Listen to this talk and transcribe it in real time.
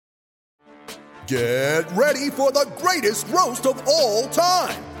Get ready for the greatest roast of all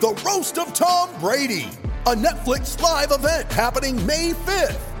time, the Roast of Tom Brady, a Netflix live event happening May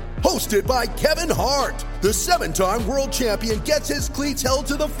 5th. Hosted by Kevin Hart, the 7-time world champion gets his cleats held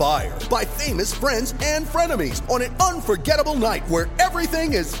to the fire by famous friends and frenemies on an unforgettable night where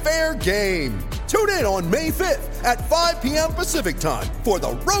everything is fair game. Tune in on May 5th at 5 p.m. Pacific time for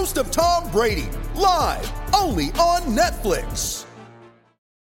the Roast of Tom Brady, live only on Netflix.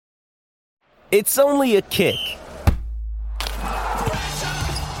 It's only a kick,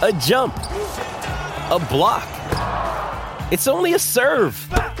 a jump, a block. It's only a serve.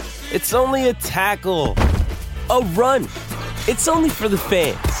 It's only a tackle, a run. It's only for the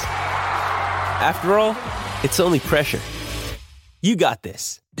fans. After all, it's only pressure. You got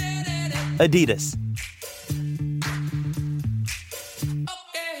this. Adidas.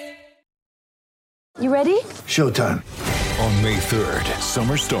 You ready? Showtime. On May 3rd,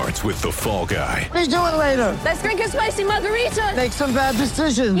 summer starts with The Fall Guy. Let's do it later. Let's drink a spicy margarita. Make some bad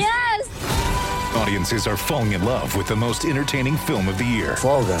decisions. Yes! Audiences are falling in love with the most entertaining film of the year.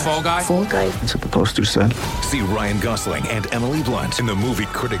 Fall Guy. Fall Guy? Fall Guy. That's what the poster said. See Ryan Gosling and Emily Blunt in the movie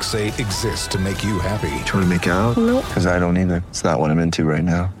critics say exists to make you happy. Trying to make it out? Nope. Because I don't either. It's not what I'm into right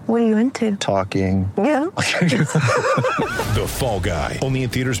now. What are you into? Talking. Yeah. The Fall Guy. Only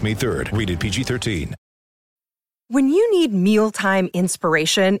in theaters May 3rd. Rated PG-13. When you need mealtime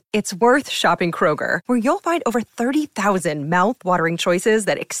inspiration, it's worth shopping Kroger, where you'll find over 30,000 mouth-watering choices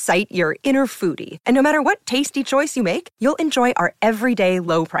that excite your inner foodie. And no matter what tasty choice you make, you'll enjoy our everyday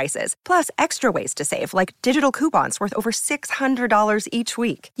low prices, plus extra ways to save, like digital coupons worth over $600 each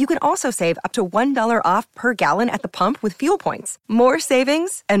week. You can also save up to $1 off per gallon at the pump with fuel points. More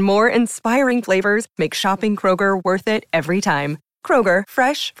savings and more inspiring flavors make shopping Kroger worth it every time. Kroger,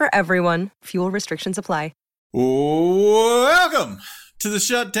 fresh for everyone. Fuel restrictions apply. Welcome to the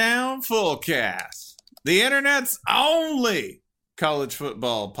Shutdown Fullcast, the internet's only college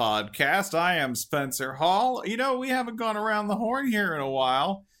football podcast. I am Spencer Hall. You know, we haven't gone around the horn here in a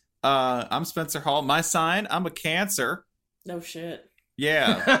while. I'm Spencer Hall. My sign, I'm a Cancer. No shit.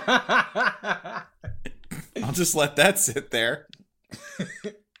 Yeah. I'll just let that sit there.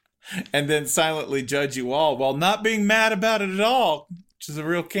 And then silently judge you all while not being mad about it at all, which is a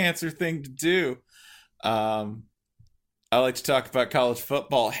real Cancer thing to do. I like to talk about college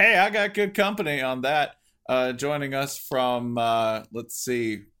football. Hey, I got good company on that. Joining us from,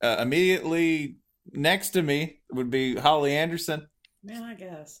 immediately next to me would be Holly Anderson. Man, I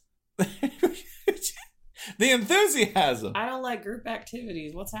guess. The enthusiasm. I don't like group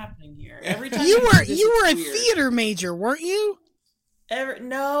activities. What's happening here? Every time you were a weird. theater major, weren't you?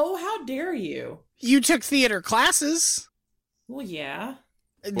 No, how dare you? You took theater classes. Well, yeah.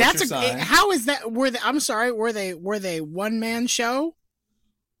 What's your sign? How is that? Were they one-man show?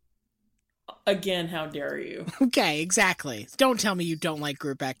 Again, how dare you? Okay, exactly. Don't tell me you don't like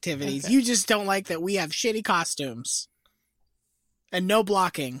group activities. Okay. You just don't like that we have shitty costumes and no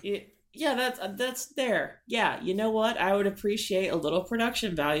blocking. Yeah, that's there. Yeah, you know what? I would appreciate a little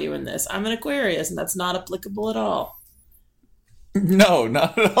production value in this. I'm an Aquarius, and that's not applicable at all. No,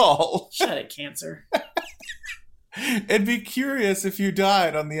 not at all. Shut it, Cancer. It'd be curious if you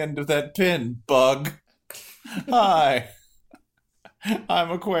died on the end of that pin, bug. Hi.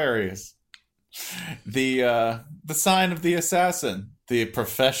 I'm Aquarius. The sign of the assassin. The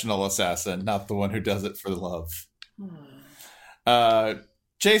professional assassin, not the one who does it for love.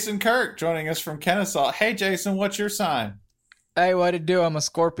 Jason Kirk joining us from Kennesaw. Hey, Jason, what's your sign? Hey, what to do? I'm a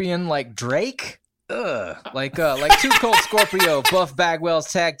scorpion like Drake. Ugh. Like Too Cold Scorpio, Buff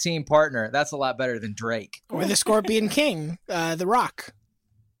Bagwell's tag team partner. That's a lot better than Drake. Or the Scorpion King, The Rock.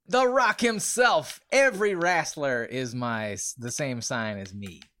 The Rock himself. Every wrestler is the same sign as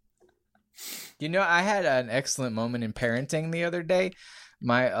me. You know, I had an excellent moment in parenting the other day.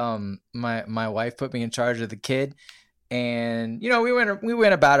 My wife put me in charge of the kid. And, you know, we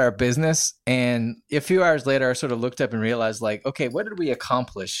went about our business, and a few hours later, I sort of looked up and realized, like, okay, what did we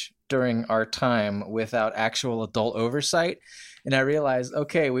accomplish during our time without actual adult oversight? And I realized,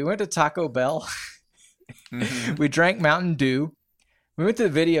 okay, we went to Taco Bell. Mm-hmm. We drank Mountain Dew. We went to the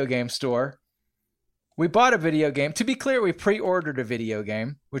video game store. We bought a video game. To be clear, we pre-ordered a video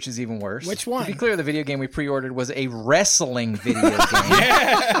game, which is even worse. Which one? To be clear, the video game we pre-ordered was a wrestling video game.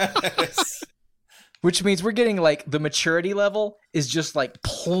 Yes! Which means we're getting, like, the maturity level is just, like,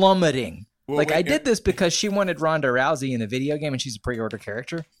 plummeting. Well, like, I did this because she wanted Ronda Rousey in the video game, and she's a pre-order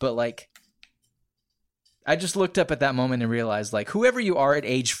character. But, like, I just looked up at that moment and realized, like, whoever you are at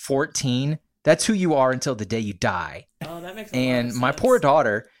age 14, that's who you are until the day you die. Oh, that makes a lot of And sense. my poor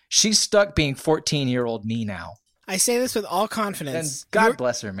daughter, she's stuck being 14-year-old me now. I say this with all confidence. And God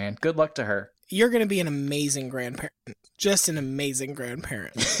bless her, man. Good luck to her. you're going to be an amazing grandparent. Just an amazing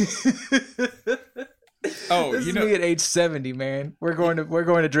grandparent. Oh, this is me at age 70, man. We're going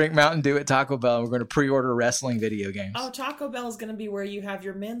to drink Mountain Dew at Taco Bell, and we're going to pre-order wrestling video games. Oh, Taco Bell is going to be where you have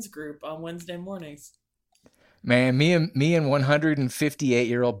your men's group on Wednesday mornings. Man, me and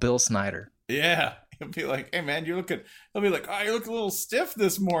 158-year-old Bill Snyder. Yeah. He'll be like, hey, man, he'll be like, oh, you look a little stiff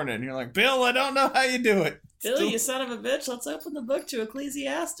this morning. And you're like, Bill, I don't know how you do it. Bill, you son of a bitch, let's open the book to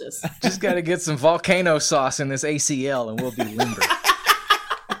Ecclesiastes. Just got to get some volcano sauce in this ACL, and we'll be limber.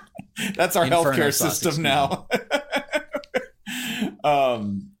 That's our healthcare system now.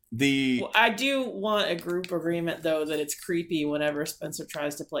 I do want a group agreement, though, that it's creepy whenever Spencer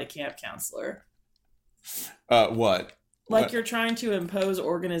tries to play camp counselor. What? Like you're trying to impose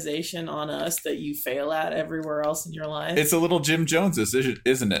organization on us that you fail at everywhere else in your life. It's a little Jim Jones,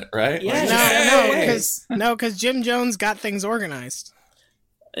 isn't it? Right? Yeah. Because Jim Jones got things organized.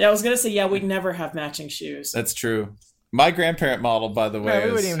 I was gonna say, yeah, we'd never have matching shoes. That's true. My grandparent model, by the way,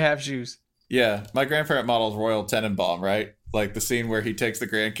 we wouldn't even have shoes. Yeah, my grandparent model is Royal Tenenbaum, right? Like the scene where he takes the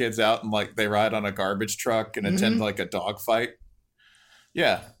grandkids out and like they ride on a garbage truck and attend like a dog fight.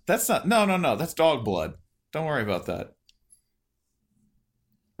 Yeah, that's not. No. That's dog blood. Don't worry about that.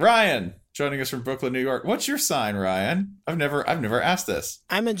 Ryan, joining us from Brooklyn, New York. What's your sign, Ryan? I've never asked this.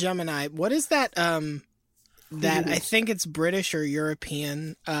 I'm a Gemini. What is that? That I think it's British or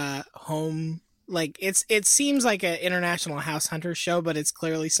European home. Like it seems like an international house hunter show, but it's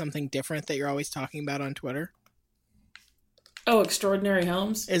clearly something different that you're always talking about on Twitter. Oh, Extraordinary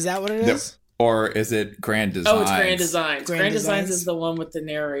Homes? Is that what it is? Or is it Grand Designs? Oh, it's Grand Designs. Grand Designs is the one with the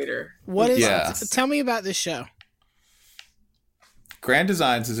narrator. What is it? Tell me about this show. Grand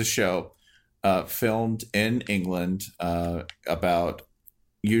Designs is a show filmed in England about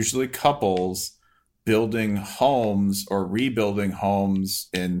usually couples building homes or rebuilding homes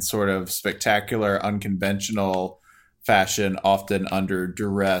in sort of spectacular, unconventional fashion, often under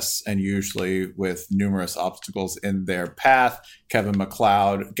duress and usually with numerous obstacles in their path. Kevin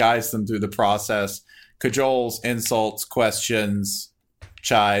MacLeod guides them through the process, cajoles, insults, questions,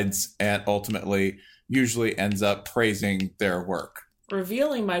 chides, and ultimately usually ends up praising their work.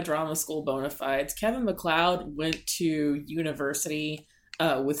 Revealing my drama school bona fides, Kevin MacLeod went to university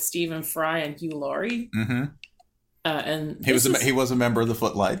with Stephen Fry and Hugh Laurie. Mm-hmm. And he was a member of the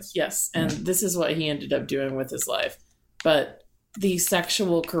Footlights. Yes, and this is what he ended up doing with his life. But the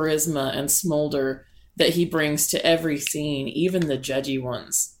sexual charisma and smolder that he brings to every scene, even the judgy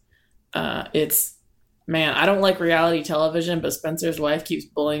ones, it's, man, I don't like reality television, but Spencer's wife keeps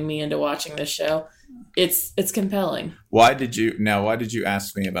bullying me into watching this show. It's compelling. Why did you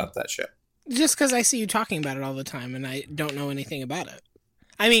ask me about that show? Just because I see you talking about it all the time, and I don't know anything about it.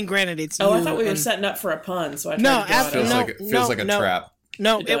 I mean, granted, it's you. Oh, I thought we were setting up for a pun, so I feels like a trap.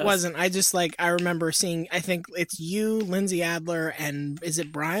 No, it wasn't. I just I remember seeing. I think it's you, Lindsay Adler, and is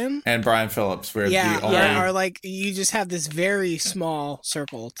it Brian? And Brian Phillips. Or you just have this very small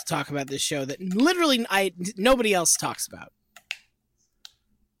circle to talk about this show that literally nobody else talks about.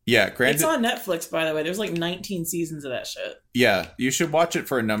 Yeah, it's on Netflix, by the way. There's like 19 seasons of that shit. Yeah, you should watch it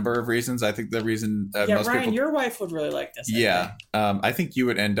for a number of reasons. I think the reason most Ryan, people... your wife would really like this. I think you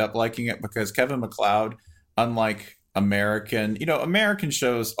would end up liking it because Kevin MacLeod, unlike American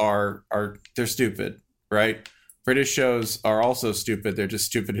shows are they're stupid, right? British shows are also stupid. They're just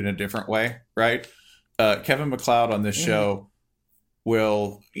stupid in a different way, right? Kevin MacLeod on this show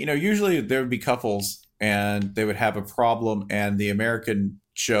will, usually there would be couples and they would have a problem, and the American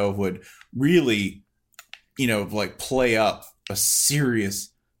show would really, play up a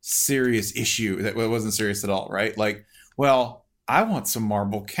serious issue that wasn't serious at all, right? Like, well, I want some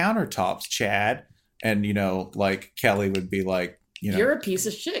marble countertops, Chad. And, Kelly would be like, you're a piece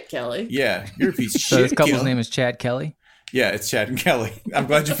of shit, Kelly. Yeah, you're a piece of shit. So this couple's name is Chad Kelly? Yeah, it's Chad and Kelly. I'm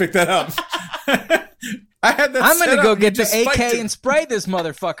glad you picked that up. I had that. I'm going to go get the AK and spray this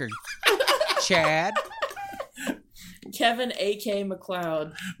motherfucker. Chad. Kevin AK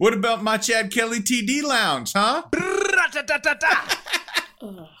MacLeod. What about my Chad Kelly TD Lounge, huh?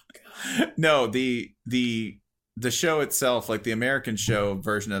 Oh, God. No, the show itself, like the American show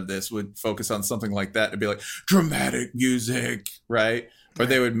version of this, would focus on something like that. It'd be like dramatic music, right? Or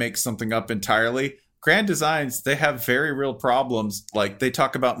they would make something up entirely. Grand Designs, they have very real problems. Like, they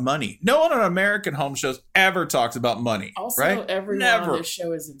talk about money. No one on American home shows ever talks about money. Also, right? everyone on this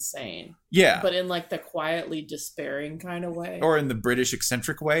show is insane. Yeah. But in like the quietly despairing kind of way. Or in the British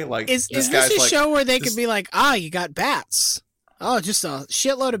eccentric way. Like, is this a show where they could be like, you got bats. Oh, just a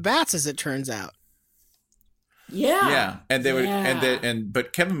shitload of bats, as it turns out. Yeah. Yeah. And they would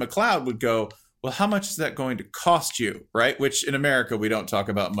but Kevin MacLeod would go, well, how much is that going to cost you? Right. Which in America, we don't talk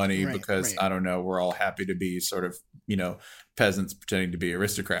about money because I don't know. We're all happy to be sort of, peasants pretending to be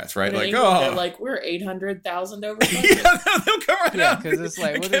aristocrats. Right. Like, they're like, we're 800,000 over. Yeah, they'll come right out. Because it's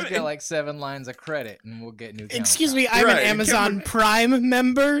like, we'll just get like 7 lines of credit and we'll get new. Excuse me, I'm an Amazon Prime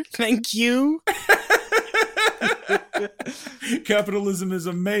member. Thank you. Capitalism is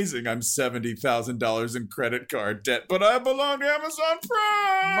amazing. I'm $70,000 in credit card debt, but I belong to Amazon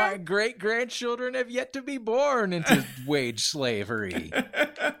Prime. My great-grandchildren have yet to be born into wage slavery.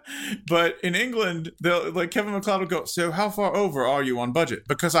 But in England, they'll like Kevin MacLeod will go, so how far over are you on budget?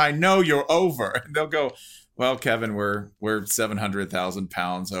 Because I know you're over. And they'll go, well, Kevin, we're 700,000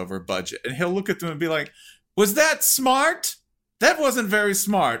 pounds over budget. And he'll look at them and be like, was that smart? That wasn't very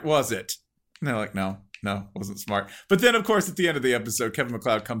smart, was it? And they're like, no, wasn't smart. But then, of course, at the end of the episode, Kevin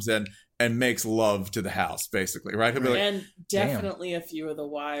MacLeod comes in and makes love to the house, basically, right? He'll be like, and definitely a few of the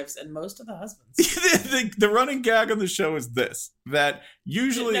wives and most of the husbands. the running gag on the show is this, that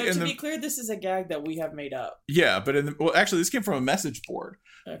usually... No, to be clear, this is a gag that we have made up. Yeah, but actually, this came from a message board.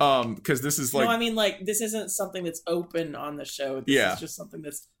 Okay. Because this is like... No, I mean, like, this isn't something that's open on the show. This is just something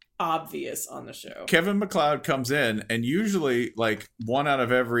that's obvious on the show. Kevin MacLeod comes in, and usually, like, 1 out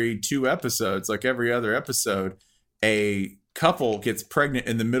of every 2 episodes, like every other episode, a couple gets pregnant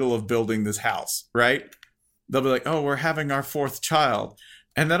in the middle of building this house, right? They'll be like, oh, we're having our 4th child.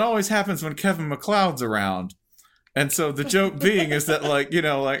 And that always happens when Kevin MacLeod's around. And so the joke being is that, like,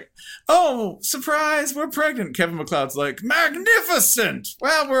 oh, surprise, we're pregnant. Kevin MacLeod's like, magnificent.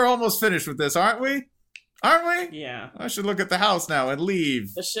 Well, we're almost finished with this, aren't we? Aren't we? Yeah. I should look at the house now and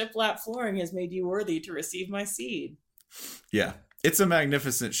leave. The shiplap flooring has made you worthy to receive my seed. Yeah. It's a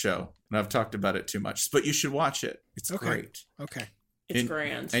magnificent show, and I've talked about it too much, but you should watch it. It's great. Okay. It's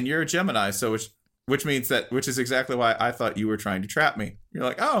grand. And you're a Gemini, so which is exactly why I thought you were trying to trap me. You're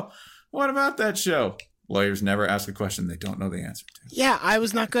like, oh, what about that show? Lawyers never ask a question they don't know the answer to. Yeah, I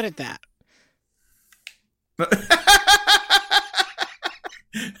was not good at that.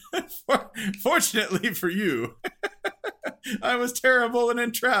 Fortunately for you, I was terrible in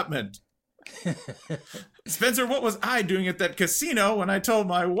entrapment. Spencer, what was I doing at that casino when I told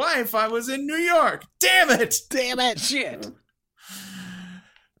my wife I was in New York? Damn it! Shit.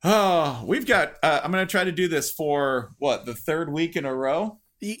 Oh, we've got, I'm going to try to do this for, the 3rd week in a row?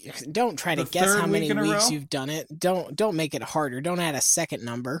 Don't try to guess how many weeks you've done it. Don't make it harder. Don't add a second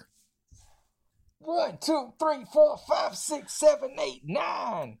number. 1, 2, 3, 4, 5, 6, 7, 8,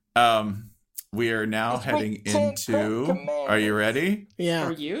 9. We are now heading into, are you ready? Yeah.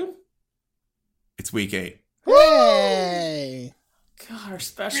 Are you? It's week 8. Yay! God, our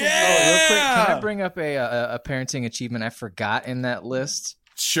special. Yeah! Oh, real quick, can I bring up a parenting achievement I forgot in that list?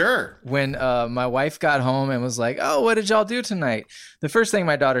 Sure. When my wife got home and was like, oh, what did y'all do tonight? The first thing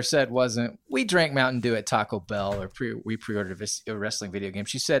my daughter said wasn't, we drank Mountain Dew at Taco Bell or we pre-ordered a wrestling video game.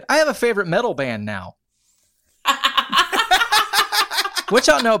 She said, I have a favorite metal band now. What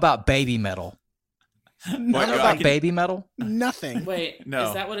y'all know about baby metal? Baby metal? Nothing. Wait, No.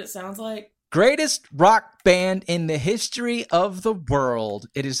 Is that what it sounds like? Greatest rock band in the history of the world.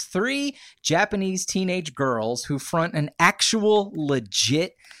 It is 3 Japanese teenage girls who front an actual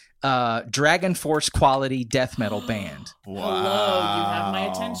legit Dragon Force quality death metal band. Wow. Hello, you have my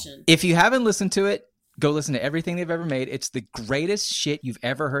attention. If you haven't listened to it, go listen to everything they've ever made. It's the greatest shit you've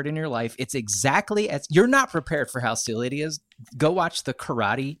ever heard in your life. It's exactly as you're not prepared for how silly it is. Go watch the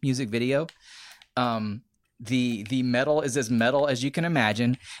Karate music video. The metal is as metal as you can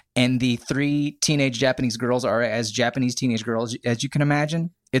imagine, and the 3 teenage Japanese girls are as Japanese teenage girls as you can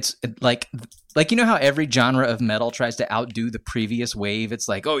imagine. It's like you know how every genre of metal tries to outdo the previous wave. It's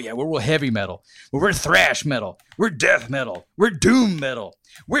like, oh yeah, we're heavy metal, we're thrash metal, we're death metal, we're doom metal,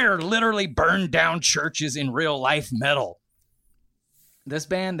 we're literally burned down churches in real life metal. This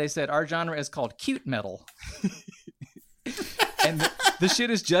band, they said, our genre is called cute metal. And the shit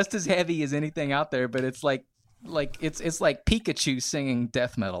is just as heavy as anything out there, but it's like it's like Pikachu singing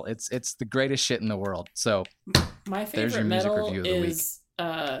death metal. It's the greatest shit in the world. So my there's your favorite music metal review of the week. is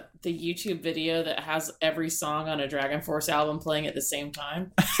the YouTube video that has every song on a Dragon Force album playing at the same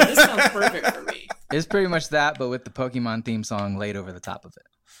time. So this sounds perfect for me. It's pretty much that, but with the Pokemon theme song laid over the top of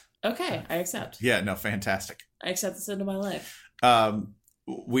it. Okay, I accept. Yeah, no, fantastic. I accept this into my life.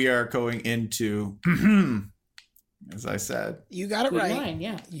 We are going into, as I said, You got it Good right. line,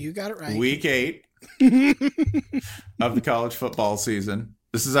 yeah. You got it right. week 8 of the college football season.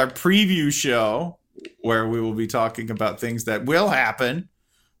 This is our preview show where we will be talking about things that will happen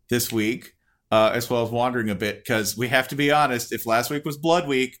this week, as well as wandering a bit, because we have to be honest. If last week was Blood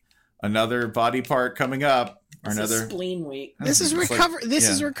Week, another body part coming up, or This another is spleen week. This is It's recover. like- This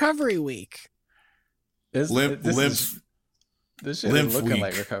is yeah. recovery week. This Lymph shit lymph is looking week.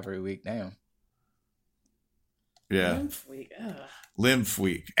 like recovery week now. Yeah. Lymph week. Ugh. Lymph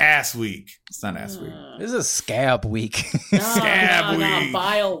week. Ass week. It's not ass week. This is scab week. Scab No, week.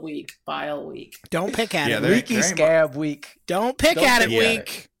 bile week. Bile week. Don't pick at Yeah, it. there- Leaky there- scab week. Don't pick Don't at it, pick at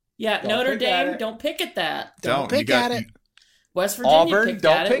week. Yeah, Don't Notre pick at Dame, it. don't pick at that. Don't You pick got- at it. West Virginia Auburn, picked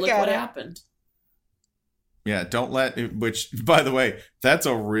don't at pick it. Look at what it. happened. Yeah, don't let it, which, by the way, that's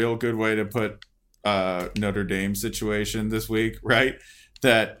a real good way to put Notre Dame situation this week, right?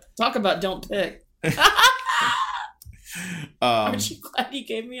 That Talk about don't pick. um, Aren't you glad you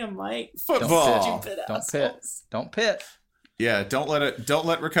gave me a mic? football. Stupid Don't pit. assholes. Don't pit. Yeah, don't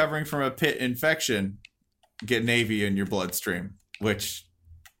let recovering from a pit infection get Navy in your bloodstream. Which,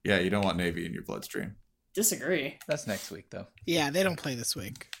 yeah, you don't want Navy in your bloodstream. Disagree. That's next week, though. Yeah, they don't play this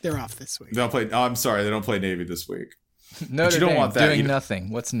week. They're off this week. They don't play. Oh, I'm sorry, they don't play Navy this week. Notre you don't Dame want that doing either.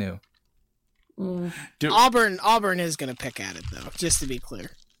 nothing. What's new? Mm. Auburn is going to pick at it though, just to be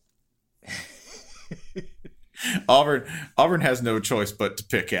clear. Auburn has no choice but to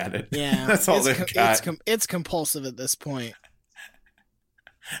pick at it. Yeah, That's all it's they've got. It's compulsive at this point.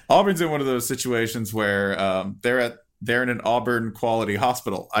 Auburn's in one of those situations where they're in an Auburn quality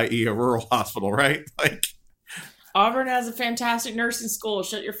hospital, i.e., a rural hospital, right? Like Auburn has a fantastic nursing school.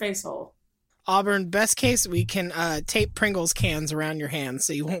 Shut your face hole. Auburn, best case, we can tape Pringles cans around your hands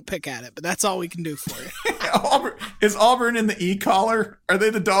so you won't pick at it, but that's all we can do for you. Is Auburn in the e-collar? Are they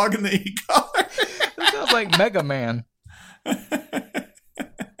the dog in the e-collar? That sounds like Mega Man.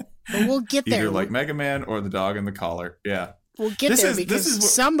 But we'll get there. Either like Mega Man or the dog in the collar. Yeah. We'll get This there is- because this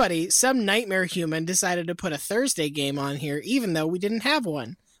is some nightmare human decided to put a Thursday game on here, even though we didn't have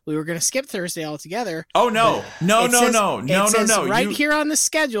one. We were going to skip Thursday altogether. Oh no, no, It no, says- no, it no, no, says no! Right You- here on the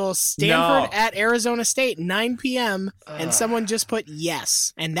schedule, Stanford No. at Arizona State, 9 p.m. And someone just put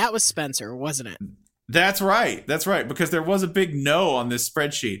yes, and that was Spencer, wasn't it? That's right. That's right. Because there was a big no on this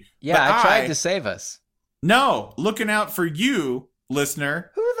spreadsheet. Yeah, But I tried to save us. No, looking out for you,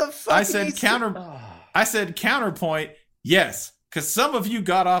 listener. Who the fuck? I said I said counterpoint. Yes, because some of you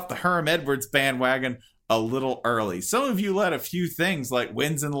got off the Herm Edwards bandwagon a little early. Some of you let a few things like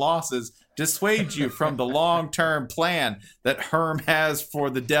wins and losses dissuade you from the long-term plan that Herm has for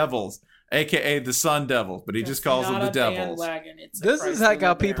the Devils, aka the Sun Devils, but he just calls them Not the a Devils. bandwagon, it's a This is Chrysler like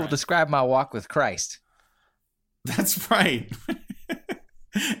how people LeBaron. describe my walk with Christ. That's right.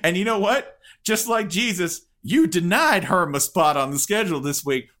 And you know what? Just like Jesus, you denied Herm a spot on the schedule this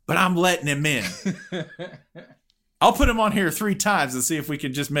week, but I'm letting him in. I'll put him on here 3 times and see if we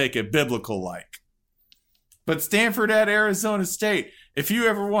can just make it biblical-like. But Stanford at Arizona State, if you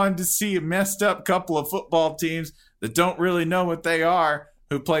ever wanted to see a messed up couple of football teams that don't really know what they are,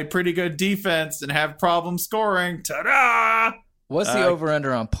 who play pretty good defense and have problem scoring, ta-da! What's the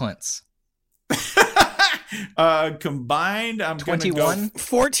over-under on punts? Combined, I'm going to 21? go...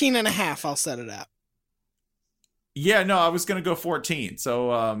 14 and a half, I'll set it up. Yeah, no, I was going to go 14. So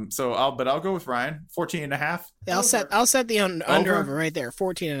I'll go with Ryan. 14 and a half. Yeah, I'll set the under over right there,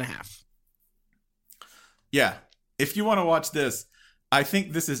 14 and a half. Yeah. If you want to watch this, I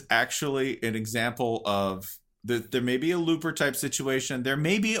think this is actually an example of there may be a looper type situation. There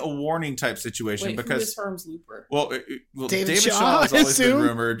may be a warning type situation Wait, because who is Herm's looper? well, David Shaw, Shaw has I always been assume?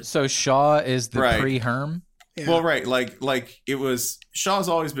 rumored. So Shaw is the Right. pre-Herm? Yeah. Well, right, like it was Shaw's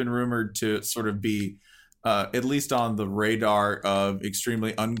always been rumored to sort of be at least on the radar of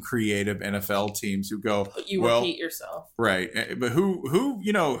extremely uncreative NFL teams who go, You well, repeat yourself. right, but who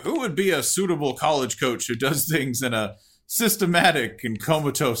would be a suitable college coach who does things in a systematic and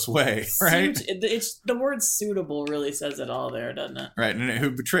comatose way, right? It's the word suitable really says it all there, doesn't it? Right, and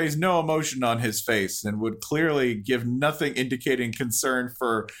who betrays no emotion on his face and would clearly give nothing indicating concern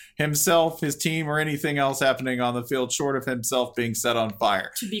for himself, his team, or anything else happening on the field short of himself being set on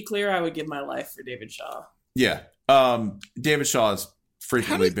fire. To be clear, I would give my life for David Shaw. Yeah. David Shaw has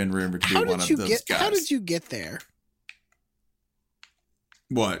frequently been rumored to be one of those guys. How did you get there?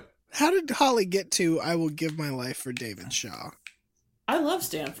 What? How did Holly get to I will give my life for David Shaw? I love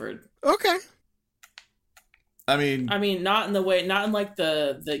Stanford. Okay. I mean, not in the way, not in like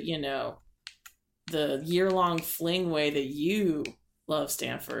the year-long fling way that you love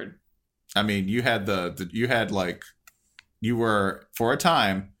Stanford. I mean, you were for a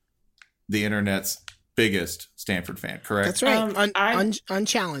time the internet's biggest Stanford fan, correct? That's right.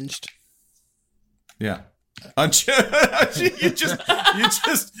 Unchallenged. Yeah. you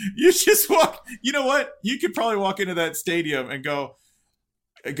just walk. You know what? You could probably walk into that stadium and go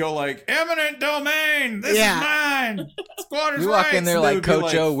like eminent domain. This is mine. Squatters' You walk rights. in there And they like would be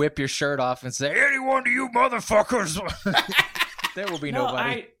Coach O, whip your shirt off and say, "Any one of you motherfuckers." There will be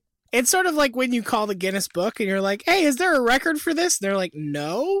nobody. It's sort of like when you call the Guinness Book and you're like, hey, is there a record for this? They're like,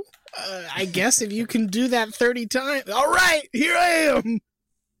 no. I guess if you can do that 30 times. All right, here I am.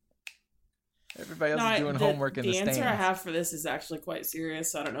 Everybody else is doing homework in the stands. The answer I have for this is actually quite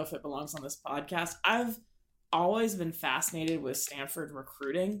serious, so I don't know if it belongs on this podcast. I've always been fascinated with Stanford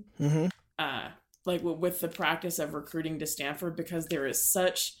recruiting. Mm-hmm. Like with the practice of recruiting to Stanford, because there is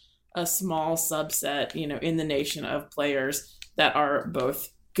such a small subset, in the nation of players that are both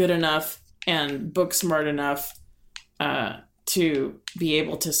good enough and book smart enough to be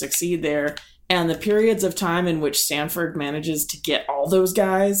able to succeed there. And the periods of time in which Stanford manages to get all those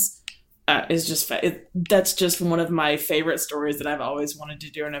guys is just that's just one of my favorite stories that I've always wanted to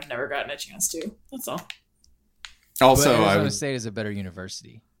do, and I've never gotten a chance to. That's all. Also, Arizona State is a better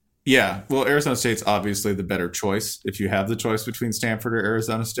university. Yeah, well, Arizona State's obviously the better choice. If you have the choice between Stanford or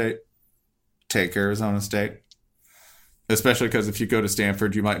Arizona State, take Arizona State. Especially because if you go to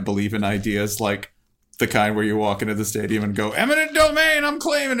Stanford, you might believe in ideas like the kind where you walk into the stadium and go, eminent domain, I'm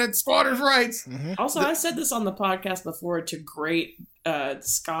claiming it, squatters' rights. Mm-hmm. Also, I said this on the podcast before to great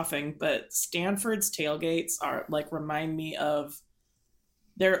scoffing, but Stanford's tailgates remind me of,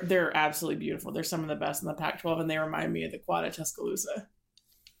 they're absolutely beautiful. They're some of the best in the Pac-12, and they remind me of the Quad at Tuscaloosa.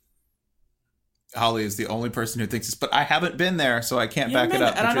 Holly is the only person who thinks this, but I haven't been there, so I can't back it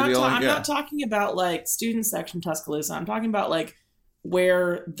up. And I'm not talking about like student section Tuscaloosa. I'm talking about like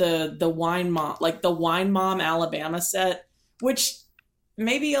where the Wine Mom Alabama set, which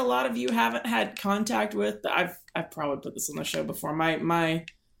maybe a lot of you haven't had contact with, but I've probably put this on the show before. I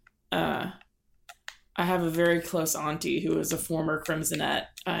have a very close auntie who is a former Crimsonette,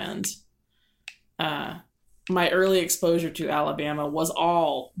 and my early exposure to Alabama was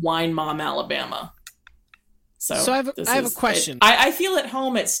all Wine Mom Alabama. So I have a question. I feel at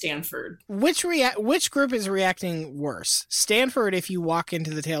home at Stanford. Which group is reacting worse? Stanford if you walk into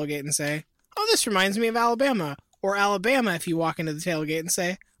the tailgate and say, oh, this reminds me of Alabama. Or Alabama if you walk into the tailgate and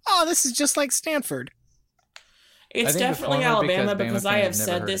say, oh, this is just like Stanford. It's definitely Alabama because I have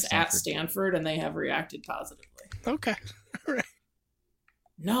said this at Stanford and they have reacted positively. Okay. All right.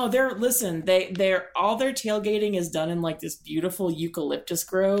 No, they're all their tailgating is done in like this beautiful eucalyptus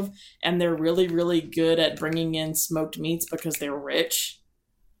grove, and they're really, really good at bringing in smoked meats because they're rich.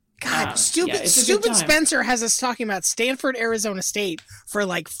 God, stupid Spencer has us talking about Stanford, Arizona State for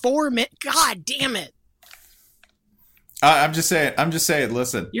like 4 minutes. God damn it. I'm just saying,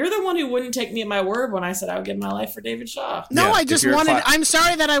 listen. You're the one who wouldn't take me at my word when I said I would give my life for David Shaw. No, yeah, I'm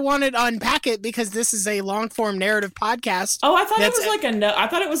sorry that I wanted to unpack it because this is a long form narrative podcast. Oh, I thought it was I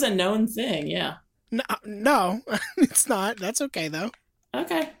thought it was a known thing. Yeah. No, it's not. That's okay though.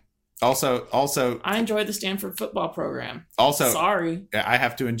 Okay. Also, I enjoyed the Stanford football program. Also, sorry. I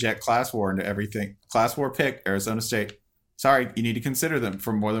have to inject class war into everything. Class war pick, Arizona State. Sorry, you need to consider them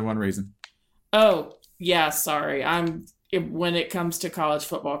for more than one reason. Oh, yeah, sorry. When it comes to college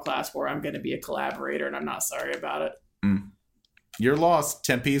football class war, I'm going to be a collaborator, and I'm not sorry about it. You're lost.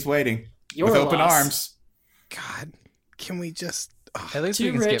 Tempe's waiting with open arms. God, can we just... At least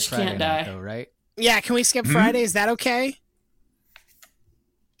we can skip Friday night, though, right? Yeah, can we skip Friday? Is that okay?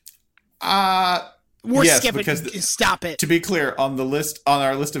 Yes, skip because it. Stop it. To be clear, on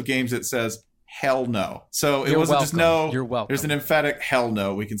our list of games, it says hell no. So it wasn't just no. You're welcome. There's an emphatic hell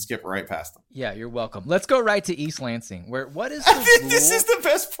no. We can skip right past them. Yeah, you're welcome. Let's go right to East Lansing. What is this is the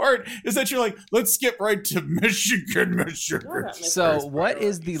best part, is that you're like, let's skip right to Michigan. So what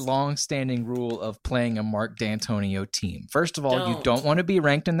is the long-standing rule of playing a Mark D'Antonio team? First of all, you don't want to be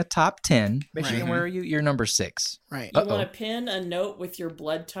ranked in the top 10. Michigan, where are you? You're number 6. Right. You want to pin a note with your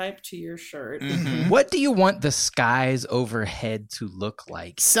blood type to your shirt. Mm-hmm. What do you want the skies overhead to look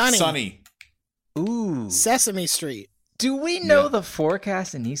like? Sunny. Ooh. Sesame Street. Do we know the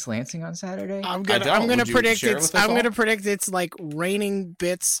forecast in East Lansing on Saturday? I'm gonna predict it's like raining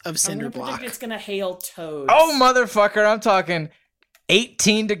bits of cinder block. It's gonna hail toads. Oh motherfucker! I'm talking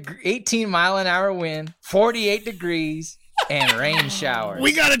 18 mile an hour wind, 48 degrees, and rain showers.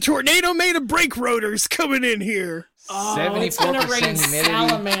 We got a tornado made of brake rotors coming in here. Oh, it's gonna rain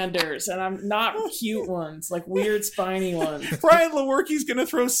salamanders, and I'm not cute ones, like weird spiny ones. Brian Lewerke's gonna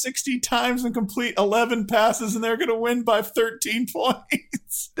throw 60 times and complete 11 passes, and they're gonna win by 13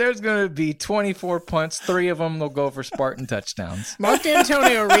 points. There's gonna be 24 punts. 3 of them will go for Spartan touchdowns. Mark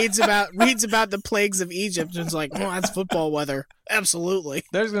D'Antonio reads about the plagues of Egypt, and is like, "Oh, that's football weather." Absolutely.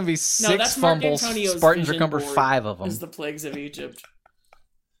 There's gonna be 6 fumbles. Spartans recover 5 of them. Is the plagues of Egypt.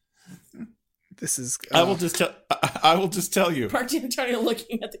 This is. I will just tell you. Mark D'Antonio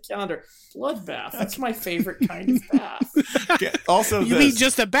looking at the calendar. Bloodbath. That's my favorite kind of bath. Okay, also, you mean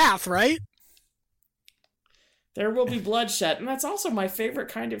just a bath, right? There will be bloodshed, and that's also my favorite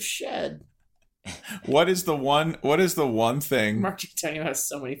kind of shed. What is the one thing? Mark D'Antonio has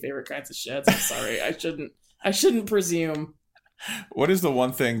so many favorite kinds of sheds. I'm sorry. I shouldn't presume. What is the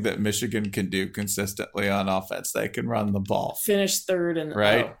one thing that Michigan can do consistently on offense? They can run the ball. Finish third and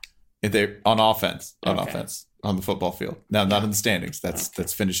right. If they on offense on the football field. Now, not in the standings.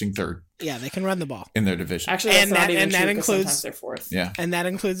 That's finishing third. Yeah, they can run the ball in their division. Actually, that's not even true, because sometimes they're fourth. Yeah, and that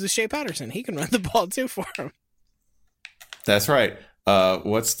includes Shea Patterson. He can run the ball too for him. That's right.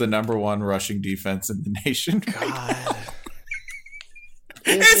 What's the number one rushing defense in the nation? God,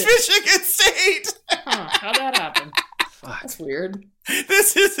 it's Michigan State. How'd that happen? That's weird.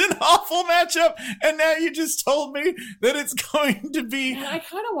 This is an awful matchup, and now you just told me that it's going to be... Man, I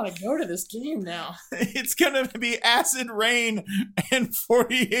kind of want to go to this game now. It's going to be acid rain and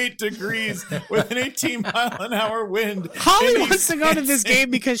 48 degrees with an 18-mile-an-hour wind. Holly wants to go to this game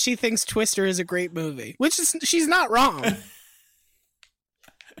because she thinks Twister is a great movie, which is she's not wrong.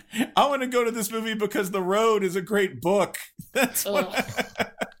 I want to go to this movie because The Road is a great book. That's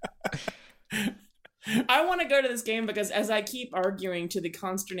what... I want to go to this game because, as I keep arguing to the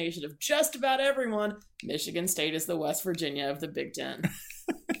consternation of just about everyone, Michigan State is the West Virginia of the Big Ten.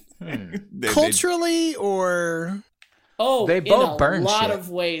 Culturally, or they both burn a lot shit.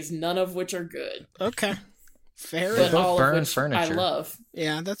 of ways, none of which are good. Okay, fair. But both all burn of which furniture. I love.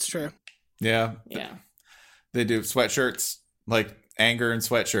 Yeah, that's true. Yeah, they do sweatshirts, like anger and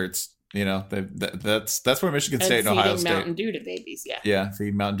sweatshirts. You know, that's where Michigan State and Ohio State. Mountain Dew to babies, yeah,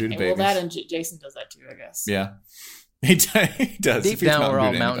 feed Mountain Dew to babies. Well, that and Jason does that too, I guess. Yeah, he does. Deep down, we're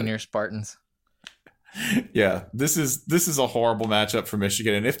all Mountaineer Spartans. Yeah, this is a horrible matchup for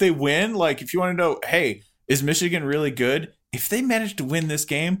Michigan, and if they win, like, if you want to know, hey, is Michigan really good? If they manage to win this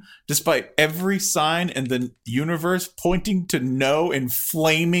game, despite every sign in the universe pointing to no in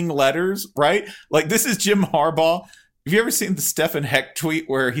flaming letters, right? Like, this is Jim Harbaugh. Have you ever seen the Stephen Heck tweet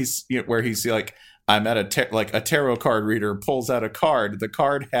where he's like, I'm at a tarot card reader pulls out a card. The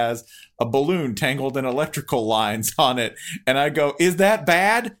card has a balloon tangled in electrical lines on it. And I go, is that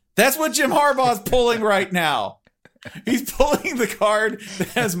bad? That's what Jim Harbaugh is pulling right now. He's pulling the card that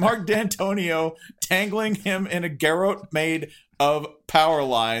has Mark D'Antonio tangling him in a garrote made of power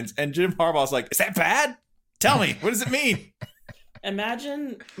lines. And Jim Harbaugh's like, is that bad? Tell me, what does it mean?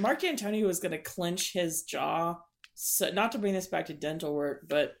 Imagine Mark D'Antonio is going to clench his jaw. So, not to bring this back to dental work,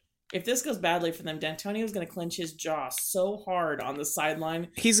 but if this goes badly for them, D'Antonio is going to clench his jaw so hard on the sideline.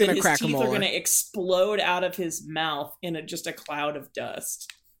 He's going to crack a molar. His teeth are going to explode out of his mouth in just a cloud of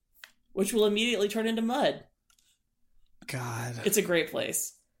dust, which will immediately turn into mud. God. It's a great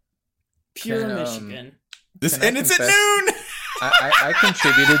place. Pure Michigan. It's at noon! I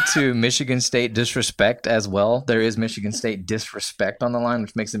contributed to Michigan State disrespect as well. There is Michigan State disrespect on the line,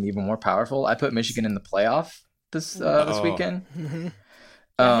 which makes them even more powerful. I put Michigan in the playoff this weekend. Mm-hmm.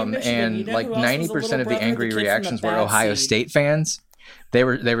 And like 90% of the angry reactions were Ohio State fans. They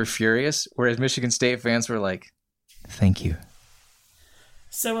were furious, whereas Michigan State fans were like, "Thank you."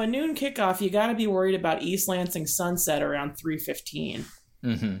 So a noon kickoff, you got to be worried about East Lansing sunset around 3:15.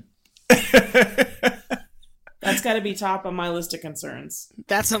 Mm-hmm. That's got to be top on my list of concerns.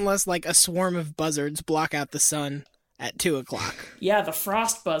 That's unless like a swarm of buzzards block out the sun at 2:00. Yeah, the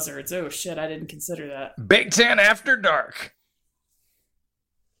frost buzzards. Oh shit, I didn't consider that. Big Ten after dark.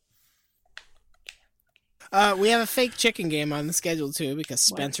 We have a fake chicken game on the schedule too because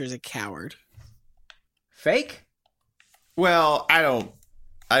Spencer's a coward. Fake? Well, I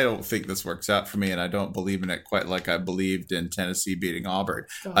don't think this works out for me, and I don't believe in it quite like I believed in Tennessee beating Auburn.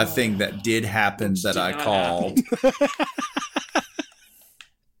 A thing that did happen that I called.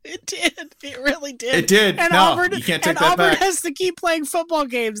 It did. It really did. It did. And no, Auburn, you can't take and that Auburn back. has to keep playing football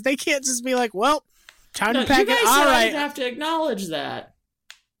games. They can't just be like, well, time to You pack guys it. All said I right. didn't have to acknowledge that.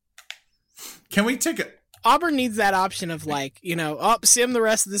 Can we take it? Auburn needs that option of like, sim the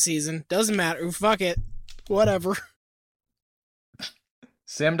rest of the season. Doesn't matter. Fuck it. Whatever.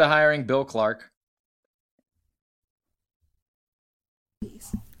 Sim to hiring Bill Clark.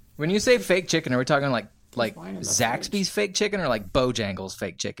 When you say fake chicken, are we talking like Zaxby's fake chicken or like Bojangles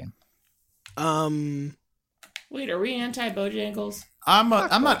fake chicken? Wait, are we anti-Bojangles? I'm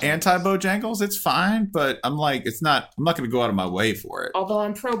not anti-Bojangles. It's fine, but I'm like, I'm not going to go out of my way for it. Although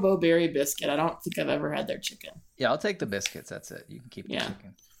I'm pro Bo-Berry biscuit. I don't think I've ever had their chicken. Yeah, I'll take the biscuits. That's it. You can keep the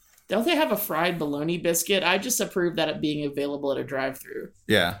chicken. Don't they have a fried bologna biscuit? I just approve that it being available at a drive-thru.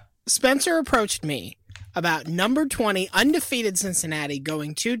 Yeah. Spencer approached me about number 20 undefeated Cincinnati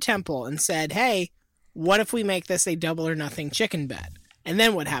going to Temple and said, hey, what if we make this a double or nothing chicken bet? And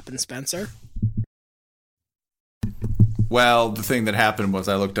then what happened, Spencer? Well, the thing that happened was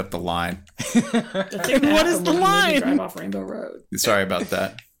I looked up the line. What is the line? Drive off Rainbow Road. Sorry about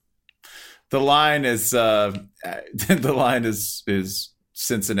that. The line is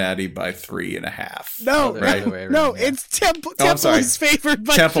Cincinnati by 3.5. No, right? No, it's Temple. Oh, I'm Temple sorry. is favored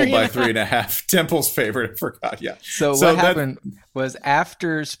by Temple 3.5. by 3.5. Temple's favorite. I forgot. Yeah. So what happened was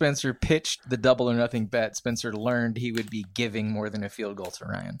after Spencer pitched the double or nothing bet, Spencer learned he would be giving more than a field goal to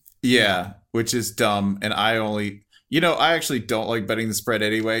Ryan. Yeah, which is dumb. And I actually don't like betting the spread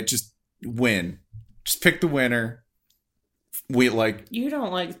anyway. Just win. Just pick the winner. You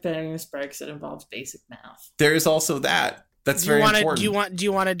don't like betting the spread because it involves basic math. There is also that. That's very important. Do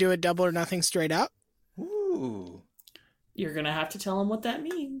you want to do a double or nothing straight up? Ooh. You're gonna have to tell him what that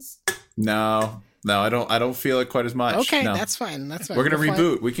means. No, I don't feel it quite as much. Okay, no. that's fine. We're gonna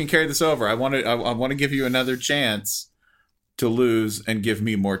reboot. We can carry this over. I want to give you another chance to lose and give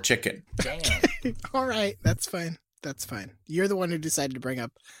me more chicken. Damn. All right, that's fine. That's fine. You're the one who decided to bring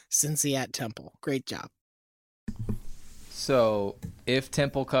up Cincy at Temple. Great job. So if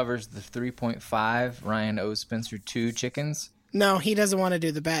Temple covers the 3.5, Ryan owes Spencer 2 chickens. No, he doesn't want to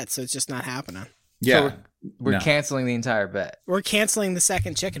do the bet, so it's just not happening. Yeah, so we're canceling the entire bet. We're canceling the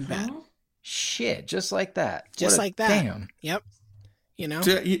second chicken bet. Shit, just like that. Just like that. Damn. Yep. You know.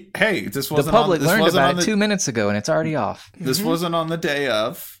 Hey, this wasn't. The public learned about it 2 minutes ago, and it's already off. This wasn't on the day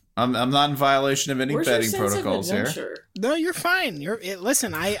of. I'm not in violation of any betting protocols here. No, you're fine.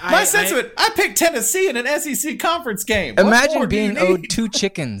 Listen. My sense of it. I picked Tennessee in an SEC conference game. Imagine being owed 2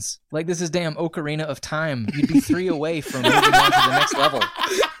 chickens. Like this is damn Ocarina of Time. You'd be 3 away from moving on to the next level.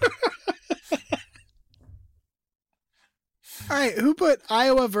 All right, who put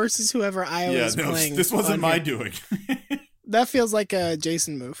Iowa versus whoever Iowa is playing? This wasn't my doing. That feels like a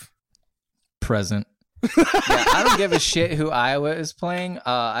Jason move. Present. Yeah, I don't give a shit who Iowa is playing.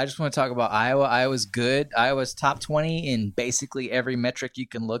 I just want to talk about Iowa. Iowa's good. Iowa's top 20 in basically every metric you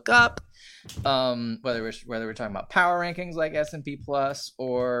can look up. Whether we're talking about power rankings like S&P Plus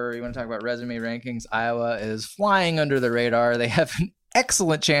or you want to talk about resume rankings, Iowa is flying under the radar. They have an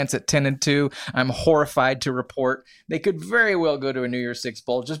excellent chance at 10-2. I'm horrified to report they could very well go to a New Year's Six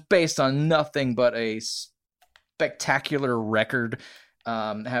bowl just based on nothing but a spectacular record.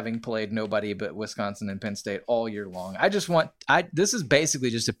 Having played nobody but Wisconsin and Penn State all year long. This is basically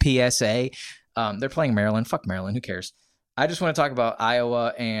just a PSA. They're playing Maryland. Fuck Maryland. Who cares? I just want to talk about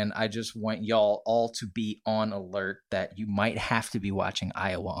Iowa, and I just want y'all all to be on alert that you might have to be watching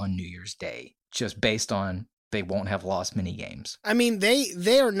Iowa on New Year's Day, just based on they won't have lost many games. I mean,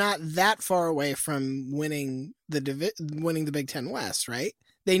 they are not that far away from winning the Big Ten West, right?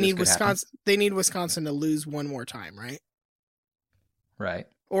 They need Wisconsin. They need Wisconsin to lose one more time, right? Right.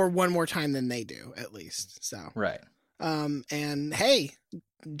 Or one more time than they do, at least. So right. And hey,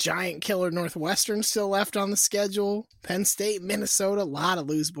 giant killer Northwestern still left on the schedule. Penn State, Minnesota, a lot of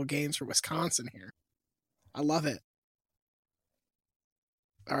losable games for Wisconsin here. I love it.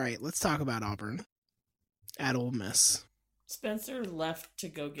 All right, let's talk about Auburn at Ole Miss. Spencer left to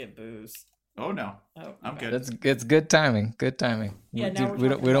go get booze. Oh no, I'm good. It's good timing. Good timing. Yeah, we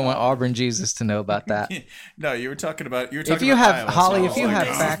don't want Auburn Jesus to know about that. No, you were talking about. If you have Iowa, Holly, so if you have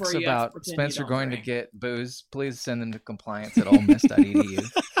This is facts where you have to about pretend Spencer you don't going drink. to get booze, please send them to compliance@olemmiss.edu.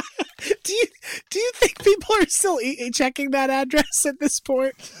 Do you think people are still checking that address at this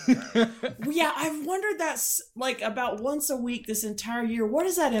point? Yeah, I've wondered that like about once a week this entire year. What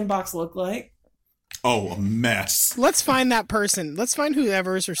does that inbox look like? Oh, a mess. Let's find that person. Let's find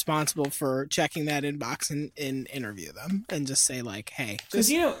whoever is responsible for checking that inbox and interview them and just say like, hey. Because,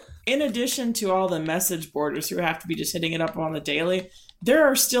 in addition to all the message boarders who have to be just hitting it up on the daily, there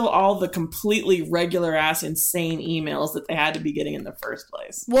are still all the completely regular ass insane emails that they had to be getting in the first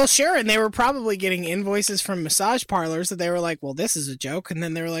place. Well, sure. And they were probably getting invoices from massage parlors that they were like, well, this is a joke. And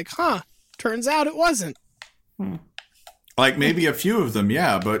then they were like, turns out it wasn't. Like maybe a few of them,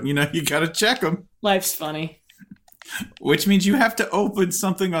 yeah, but you got to check them. Life's funny. Which means you have to open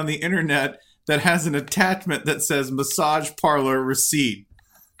something on the internet that has an attachment that says massage parlor receipt.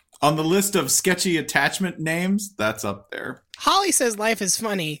 On the list of sketchy attachment names, that's up there. Holly says life is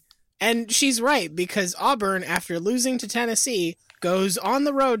funny, and she's right, because Auburn, after losing to Tennessee, goes on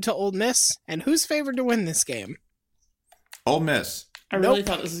the road to Ole Miss, and who's favored to win this game? Ole Miss. I really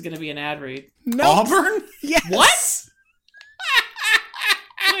thought this was going to be an ad read. Nope. Auburn? Yes. What?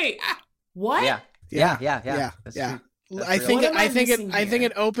 Wait, what? Yeah. I think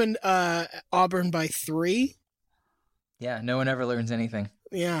it opened Auburn by 3. Yeah, no one ever learns anything.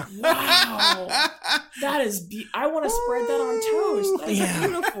 Yeah. Wow. That is I want to spread that on toast. That's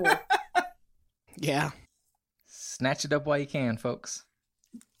beautiful. Yeah. Snatch it up while you can, folks.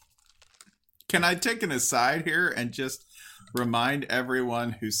 Can I take an aside here and just remind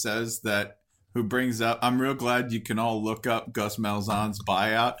everyone who says that, who brings up, I'm real glad you can all look up Gus Malzahn's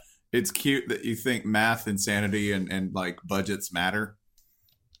buyout. It's cute that you think math, insanity, and like budgets matter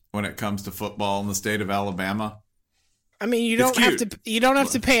when it comes to football in the state of Alabama. I mean, you don't have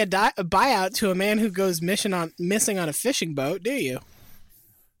to pay a buyout to a man who goes missing on a fishing boat, do you?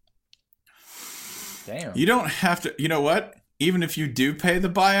 Damn. You don't have to. You know what? Even if you do pay the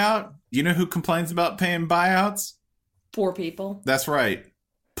buyout, you know who complains about paying buyouts? Poor people. That's right.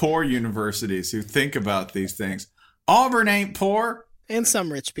 Poor universities who think about these things. Auburn ain't poor. And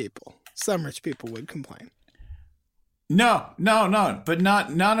some rich people. Some rich people would complain. No. But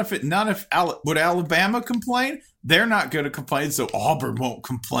not if would Alabama complain? They're not going to complain, so Auburn won't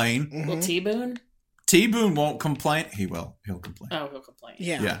complain. Mm-hmm. Will T-Boone? T-Boone won't complain. He will. He'll complain. Oh, he'll complain.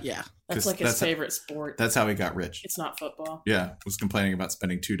 Yeah. That's like his favorite sport. That's how he got rich. It's not football. Yeah, was complaining about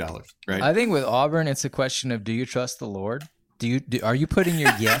spending $2, right? I think with Auburn, it's a question of, do you trust the Lord? Are you putting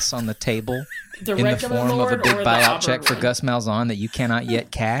your yes on the table in the form of a big buyout check for Gus Malzahn that you cannot yet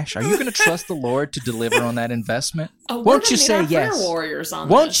cash? Are you going to trust the Lord to deliver on that investment? Won't you say yes?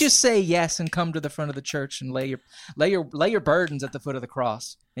 Won't you say yes and come to the front of the church and lay your burdens at the foot of the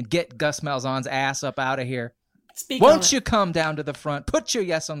cross and get Gus Malzahn's ass up out of here? Won't you come down to the front? Put your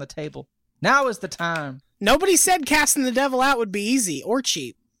yes on the table. Now is the time. Nobody said casting the devil out would be easy or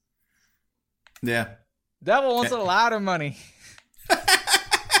cheap. Yeah. Devil wants a lot of money.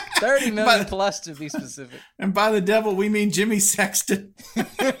 30 million plus to be specific. And by the devil, we mean Jimmy Sexton.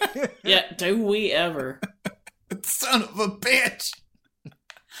 Yeah, do we ever. Son of a bitch.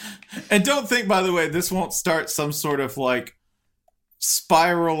 And don't think, by the way, this won't start some sort of like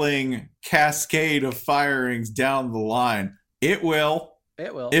spiraling cascade of firings down the line. It will.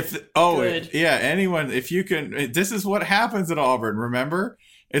 It will. Anyone, if you can, this is what happens at Auburn, remember?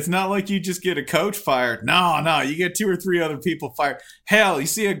 It's not like you just get a coach fired. No, you get 2 or 3 other people fired. Hell, you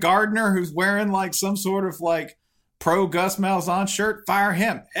see a gardener who's wearing like some sort of like pro Gus Malzahn shirt, fire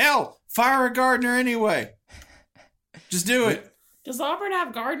him. Hell, fire a gardener anyway. Just do it. Does Auburn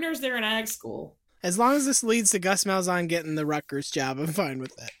have gardeners? They're in ag school. As long as this leads to Gus Malzahn getting the Rutgers job, I'm fine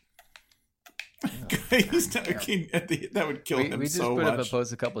with that. That would kill him so much. We just put up a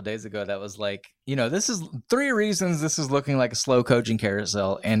post a couple of days ago that was like, this is 3 reasons this is looking like a slow coaching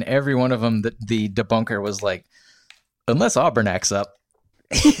carousel, and every one of them, the debunker was like, unless Auburn acts up.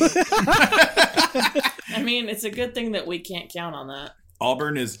 I mean, it's a good thing that we can't count on that.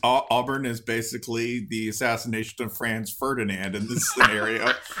 Auburn is basically the assassination of Franz Ferdinand in this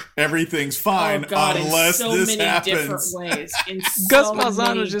scenario. Everything's fine unless this happens. Gus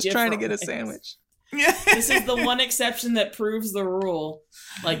Malzahn was just trying to get a sandwich. This is the one exception that proves the rule.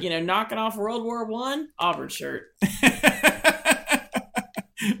 Like, knocking off World War I, Auburn shirt.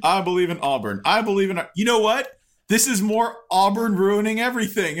 I believe in Auburn. I believe in... You know what? This is more Auburn ruining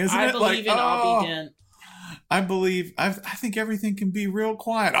everything, isn't it? I believe in Aubie Dent. I think everything can be real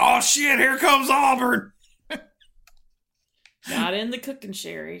quiet. Oh, shit, here comes Auburn. Not in the cooking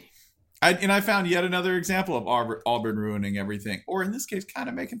sherry. I found yet another example of Auburn ruining everything. Or in this case, kind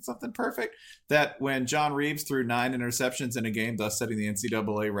of making something perfect. That when John Reeves threw 9 interceptions in a game, thus setting the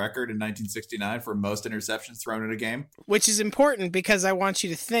NCAA record in 1969 for most interceptions thrown in a game. Which is important because I want you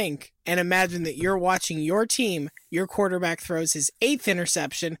to think and imagine that you're watching your team. Your quarterback throws his 8th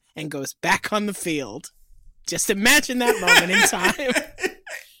interception and goes back on the field. Just imagine that moment in time.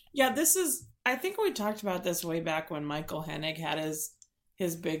 Yeah, I think we talked about this way back when Michael Hennig had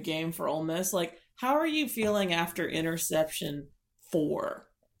his big game for Ole Miss. Like, how are you feeling after interception 4?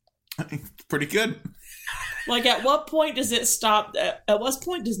 Pretty good. Like, at what point does it stop? At what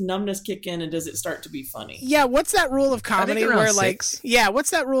point does numbness kick in and does it start to be funny? Yeah, what's that rule of comedy where 6.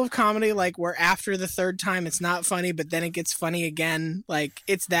 what's that rule of comedy like where after the 3rd time it's not funny, but then it gets funny again? Like,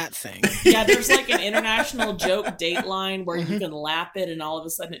 it's that thing. Yeah, there's like an international joke dateline where you can lap it and all of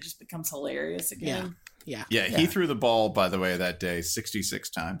a sudden it just becomes hilarious again. Yeah. He threw the ball, by the way, that day 66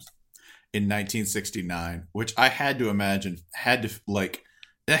 times in 1969, which I had to imagine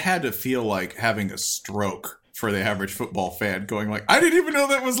it had to feel like having a stroke for the average football fan going like, I didn't even know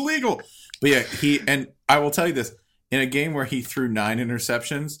that was legal. But yeah, and I will tell you this, in a game where he threw 9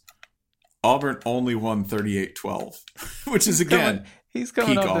 interceptions, Auburn only won 38-12, which is again, he's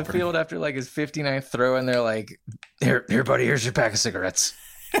coming off Auburn. the field after like his 59th throw and they're like, here buddy, here's your pack of cigarettes.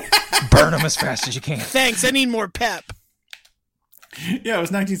 Burn them as fast as you can. Thanks, I need more pep. Yeah, it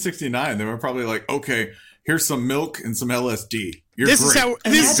was 1969. They were probably like, okay, here's some milk and some LSD. This is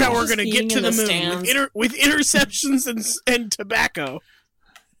how we're going to get to the moon with interceptions and tobacco.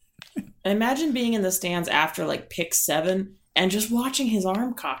 Imagine being in the stands after like pick 7 and just watching his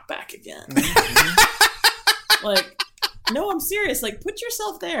arm cock back again. Like, No, I'm serious. Like, put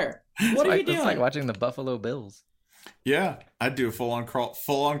yourself there. What are you doing? It's like watching the Buffalo Bills. Yeah, I'd do a full on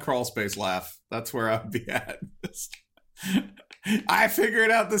crawl space laugh. That's where I'd be at. I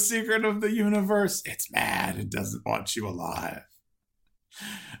figured out the secret of the universe. It's mad. It doesn't want you alive.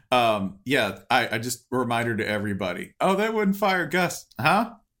 Yeah, I just a reminder to everybody. Oh, they wouldn't fire Gus,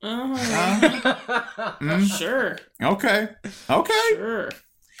 huh? Sure. Okay. Sure.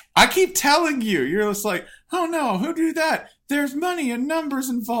 I keep telling you. You're just like, oh no, who do that? There's money and numbers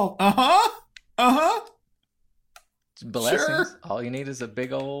involved. Blessings. Sure. All you need is a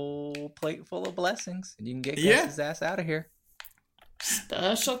big old plate full of blessings, and you can get Gus's ass out of here.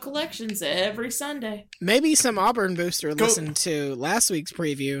 Special collections every Sunday. Maybe some Auburn booster listened to last week's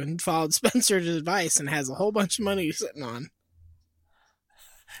preview and followed Spencer's advice and has a whole bunch of money sitting on.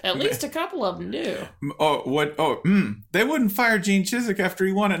 At least a couple of them do. They wouldn't fire Gene Chizik after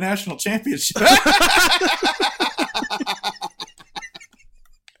he won a national championship.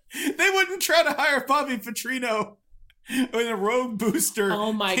 They wouldn't try to hire Bobby Petrino in a rogue booster.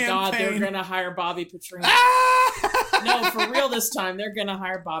 Oh my God, they're going to hire Bobby Petrino. No, for real this time, they're going to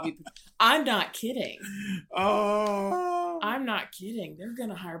hire Bobby Petrino. I'm not kidding. Oh. I'm not kidding. They're going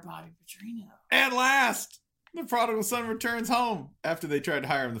to hire Bobby Petrino. At last, the prodigal son returns home after they tried to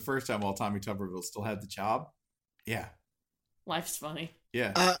hire him the first time while Tommy Tuberville still had the job. Yeah. Life's funny.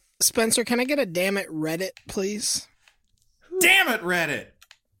 Yeah. Spencer, can I get a damn it Reddit, please? Damn it, Reddit.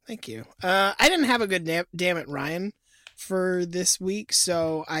 Thank you. I didn't have a good damn it Ryan for this week,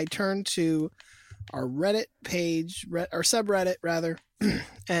 so I turned to our Reddit page, or subreddit rather,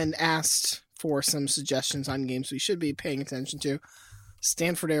 and asked for some suggestions on games we should be paying attention to.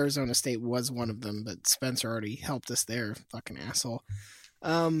 Stanford, Arizona State was one of them, but Spencer already helped us there, fucking asshole.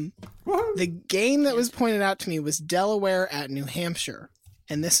 The game that was pointed out to me was Delaware at New Hampshire,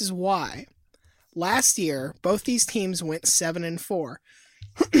 and this is why. Last year, both these teams went 7-4,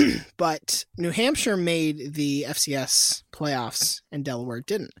 but New Hampshire made the FCS playoffs and Delaware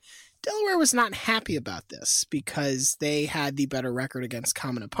didn't. Delaware was not happy about this because they had the better record against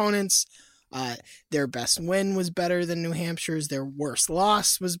common opponents. Their best win was better than New Hampshire's. Their worst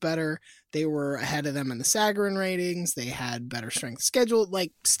loss was better. They were ahead of them in the Sagarin ratings. They had better strength schedule.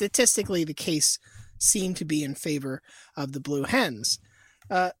 Like, statistically, the case seemed to be in favor of the Blue Hens.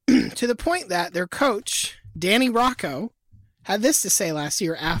 To the point that their coach, Danny Rocco, had this to say last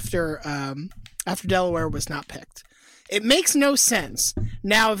year after Delaware was not picked. It makes no sense.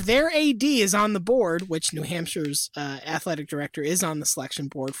 Now, if their AD is on the board, which New Hampshire's athletic director is on the selection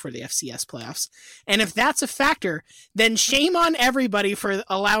board for the FCS playoffs, and if that's a factor, then shame on everybody for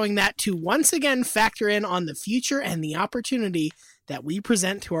allowing that to once again factor in on the future and the opportunity that we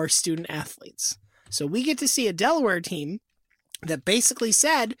present to our student athletes. So we get to see a Delaware team that basically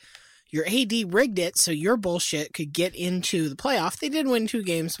said, your AD rigged it so your bullshit could get into the playoff. They did win 2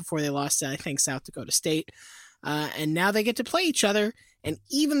 games before they lost to, I think, South Dakota State. And now they get to play each other. And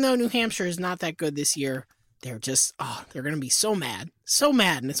even though New Hampshire is not that good this year, they're just, they're going to be so mad. So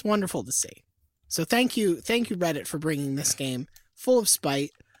mad. And it's wonderful to see. So thank you, Reddit, for bringing this game full of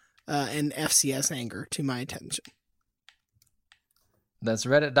spite and FCS anger to my attention. That's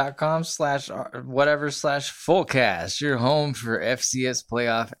reddit.com/whatever/fullcast. Your home for FCS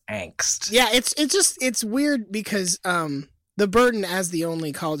playoff angst. Yeah, it's weird because the burden as the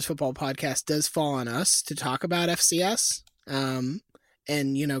only college football podcast does fall on us to talk about FCS, and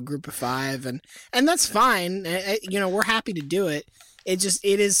Group of 5, and that's fine. We're happy to do it. It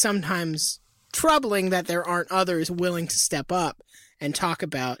is sometimes troubling that there aren't others willing to step up and talk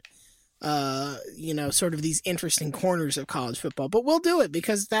about sort of these interesting corners of college football. But we'll do it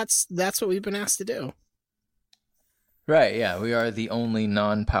because that's what we've been asked to do. Right, yeah. We are the only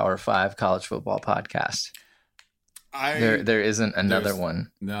non-Power 5 college football podcast. There isn't another one.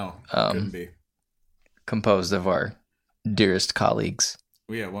 No, couldn't be. Composed of our dearest colleagues.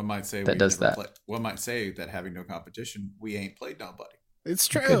 Well, yeah, one might say one might say that having no competition, we ain't played nobody. It's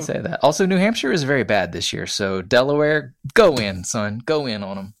true. You could say that. Also, New Hampshire is very bad this year, so Delaware, go in, son. Go in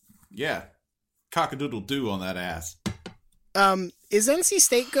on them. Yeah. Cock-a-doodle-doo on that ass. Is NC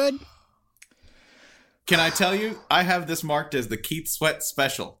State good? Can I tell you? I have this marked as the Keith Sweat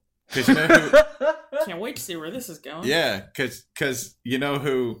special. Because you know who... Can't wait to see where this is going. Yeah, because you know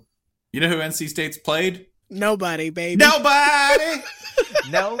who NC State's played? Nobody, baby. Nobody!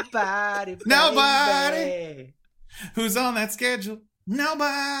 Nobody. Nobody! Who's on that schedule?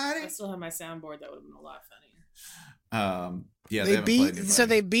 Nobody! I still have my soundboard. That would have been a lot funnier. Yeah,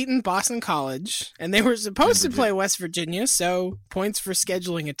 they've beaten Boston College, and they were supposed to play West Virginia, so points for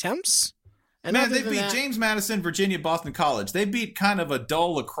scheduling attempts. And man, they beat James Madison, Virginia, Boston College. They beat kind of a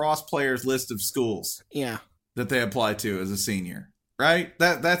dull lacrosse players list of schools. Yeah. that they apply to as a senior, right?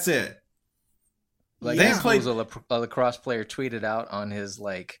 That's it. Like They a played- lacrosse player tweeted out on his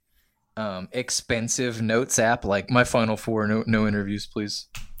like expensive notes app, like my Final Four, no interviews, please.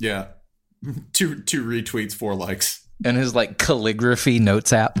 Yeah. two retweets, 4 likes. And his like calligraphy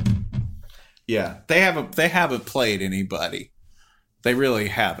notes app. Yeah. They haven't played anybody. They really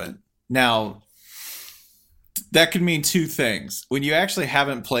haven't. Now, that could mean 2 things. When you actually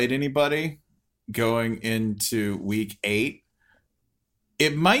haven't played anybody going into week 8,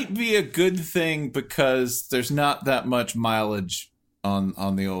 it might be a good thing because there's not that much mileage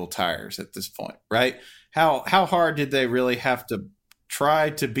on the old tires at this point, right? How hard did they really have to try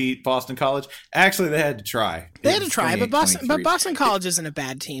to beat Boston College? Actually, they had to try. They had to try, but 28-23. Boston College isn't a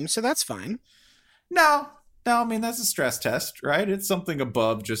bad team, so that's fine. No, I mean, that's a stress test, right? It's something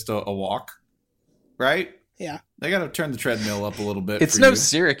above just a walk, right? Yeah. They got to turn the treadmill up a little bit. It's for no you.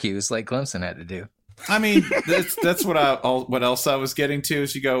 Syracuse like Clemson had to do. I mean, that's what else I was getting to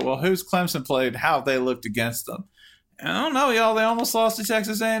is you go, well, who's Clemson played? How have they looked against them? I don't know, y'all. They almost lost to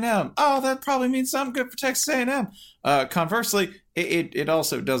Texas A&M. Oh, that probably means something good for Texas A&M. Conversely, it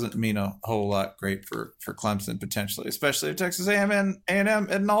also doesn't mean a whole lot great for Clemson potentially, especially if Texas A&M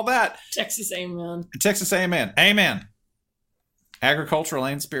and all that. Texas A&M. Texas A&M. Amen. Agricultural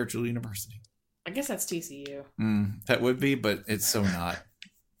and Spiritual University. I guess that's TCU. That would be, but it's so not.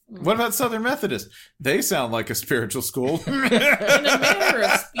 What about Southern Methodist? They sound like a spiritual school. In a manner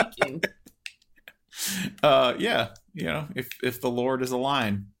of speaking. Yeah, if the Lord is a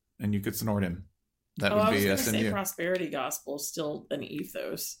lion and you could snort him, that would I was be going to say SMU. prosperity gospel is still an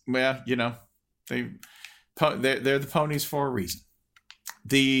ethos. Well, they're the ponies for a reason.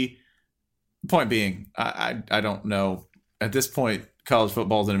 The point being, I don't know at this point. College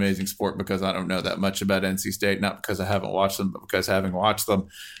football is an amazing sport because I don't know that much about NC State, not because I haven't watched them, but because having watched them,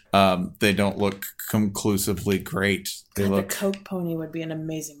 they don't look conclusively great. They God, look. the Coke pony would be an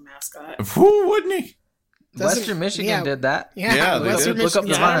amazing mascot. Who wouldn't he? Western Michigan did that. Yeah, they look, did. look up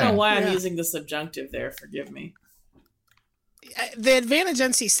the I don't know line. why I'm Yeah. using the subjunctive there. Forgive me. The advantage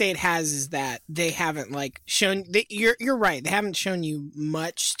NC State has is that they haven't shown. You're right. They haven't shown you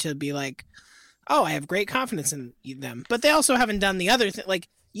much to be like, oh, I have great confidence in them. But they also haven't done the other thing. Like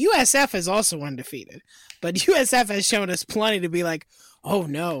USF is also undefeated, but USF has shown us plenty to be like, oh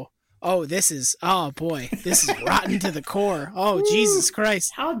no, oh this is rotten to the core. Oh Jesus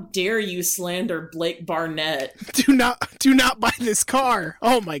Christ! How dare you slander Blake Barnett? Do not buy this car.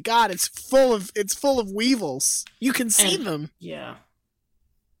 Oh my God, it's full of weevils. You can see them. Yeah.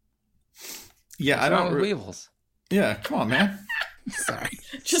 Yeah, What's I wrong don't. with weevils. Yeah, come on, man. Sorry.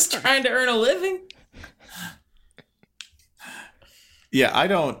 Just trying to earn a living. Yeah, I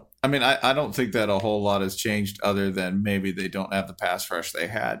don't. I mean, I don't think that a whole lot has changed other than maybe they don't have the pass rush they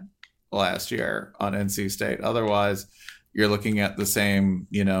had last year on NC State. Otherwise, you're looking at the same,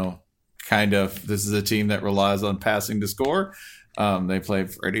 kind of, this is a team that relies on passing to score. They play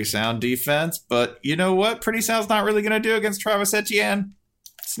pretty sound defense, but you know what? Pretty sound's not really going to do against Travis Etienne.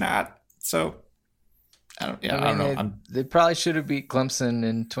 It's not. So, I don't know. They probably should have beat Clemson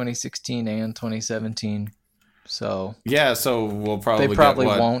in 2016 and 2017. So So we'll probably they probably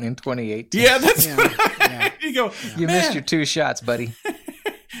get what? won't in 2018. Yeah, that's Yeah. you go. You missed your 2 shots, buddy.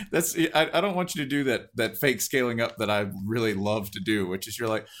 That's I don't want you to do that fake scaling up that I really love to do, which is you're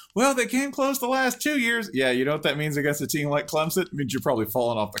like, well, they came close the last 2 years. Yeah, you know what that means against a team like Clemson? It means you're probably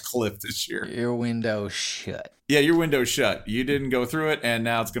falling off the cliff this year. Your window shut. Yeah, your window's shut. You didn't go through it, and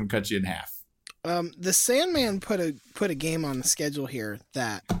now it's going to cut you in half. The Sandman put a game on the schedule here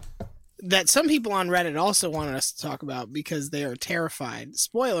that some people on Reddit also wanted us to talk about because they are terrified.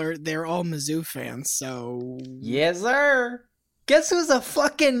 Spoiler, they're all Mizzou fans, so... Yes, sir. Guess who's a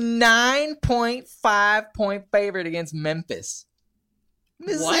fucking 9.5 point favorite against Memphis?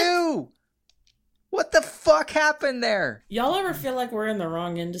 Mizzou. What the fuck happened there? Y'all ever feel like we're in the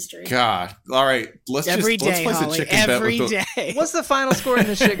wrong industry? God. All right. Let's Every place day, a Holly, chicken bet every with the... day. What's the final score in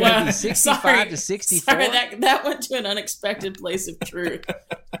this shit going to be? 65 to 64? Sorry, that went to an unexpected place of truth.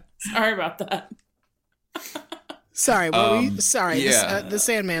 Sorry about that. Sorry, what were you... Sorry, yeah. the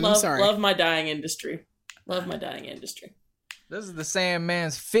Sandman, Love, I'm sorry. Love my dying industry. Love my dying industry. This is the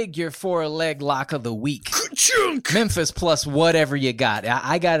Sandman's figure 4 leg lock of the week. Memphis plus whatever you got.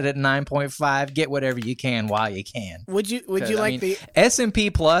 I got it at 9.5. Get whatever you can while you can. Would you like the...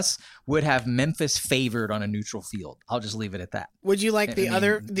 S&P Plus would have Memphis favored on a neutral field. I'll just leave it at that. Would you like the I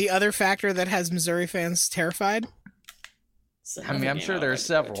mean- other factor that has Missouri fans terrified? I mean, I'm sure there are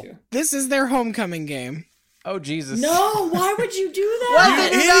several. This is their homecoming game. Oh, Jesus. No, why would you do What that?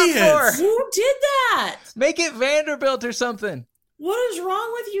 did you do that for? Who did that? Make it Vanderbilt or something. What is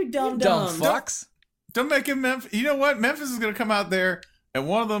wrong with you, dumb Dumb fucks. Don't make him Memphis. You know what? Memphis is going to come out there, and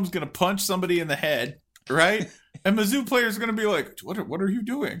one of them is going to punch somebody in the head, right? And Mizzou players are going to be like, "What are you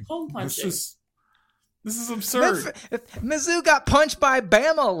doing? Home punching. This is absurd." Mizzou got punched by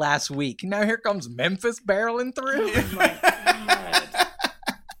Bama last week. Now here comes Memphis barreling through. Oh my God.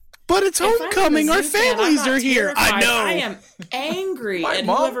 But it's homecoming. Our families are here. Terrified. I know. I am angry My at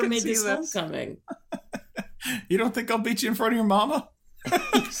mom whoever can made see this this. homecoming. You don't think I'll beat you in front of your mama?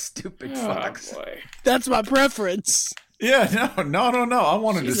 Stupid Oh, fox. boy. That's my preference. Yeah, no. I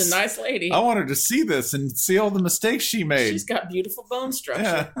wanted She's to. a nice lady. I wanted to see this and see all the mistakes she made. She's got beautiful bone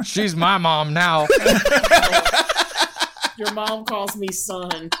structure. Yeah. She's my mom now. Your mom calls me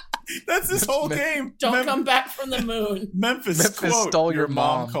son. That's this whole game. Don't come back from the moon. Memphis quote, stole your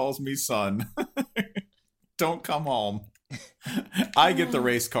mom mom. calls me son. Don't come home. I get the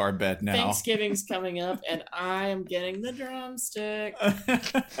race car bet now. Thanksgiving's coming up, and I am getting the drumstick.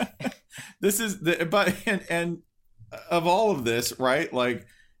 This is and of all of this, right? Like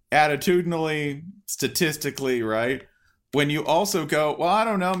attitudinally, statistically, right? When you also go, well, I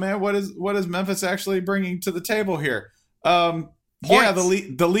don't know, man. What is Memphis actually bringing to the table here? Yeah,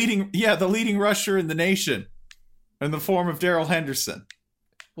 the leading rusher in the nation, in the form of Darrell Henderson.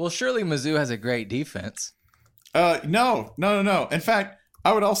 Well, surely Mizzou has a great defense. No. In fact,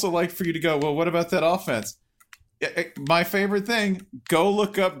 I would also like for you to go, well, what about that offense? My favorite thing, go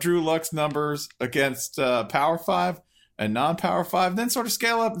look up Drew Luck's numbers against Power 5 and non-Power 5, then sort of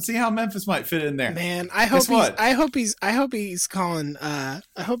scale up and see how Memphis might fit in there. Man, I hope he's calling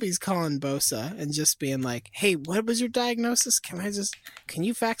Bosa and just being like, "Hey, what was your diagnosis? Can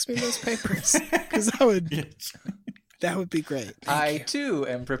you fax me those papers?" Because that would be great. I too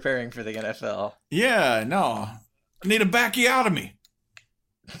am preparing for the NFL. Yeah, no. I need a backiotomy.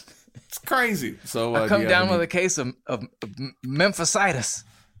 It's crazy. So I come down with a case of Memphisitis.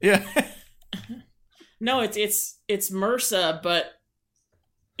 Yeah. No, it's MRSA, but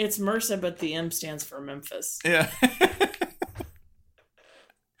the M stands for Memphis. Yeah.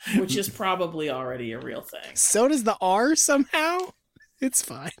 Which is probably already a real thing. So does the R somehow. It's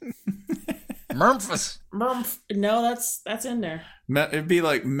fine. Memphis. No, that's in there. It'd be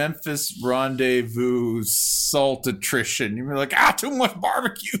like Memphis Rendezvous Salt Attrition. You'd be like, too much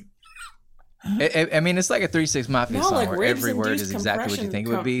barbecue. I mean, it's like a 3-6 Mafia No, song like where every word is exactly what you think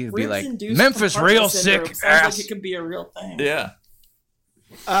it would be. It'd be like, ribs-induced Memphis real compartment syndrome. sick Sounds ass. like it could be a real thing. Yeah.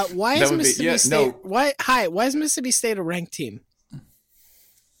 Why That is would be- Mississippi yeah, State? no. Why is Mississippi State a ranked team?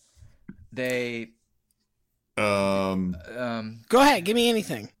 They Um, Go ahead, give me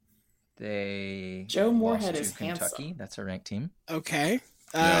anything. they Joe Moorhead lost is to Kentucky. handsome. That's a ranked team. Okay.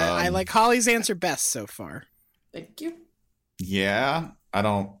 I like Holly's answer best so far. Thank you. yeah. I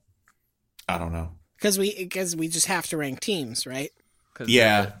don't know. Because we just have to rank teams, right? 'Cause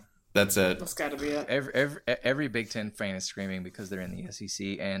Yeah. That's it. That's got to be it. every Big Ten fan is screaming because they're in the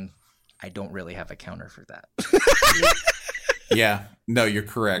SEC, and I don't really have a counter for that. Yeah. No, you're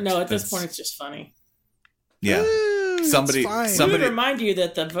correct. No, at this That's- point, it's just funny. Yeah. Somebody We would somebody remind you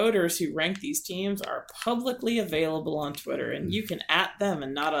that the voters who rank these teams are publicly available on Twitter, and you can at them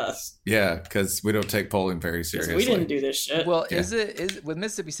and not us. Yeah, because we don't take polling very 'Cause seriously. we didn't do this shit. Well, Yeah. is it with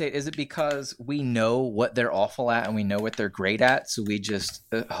Mississippi State? Is it because we know what they're awful at and we know what they're great at, so we just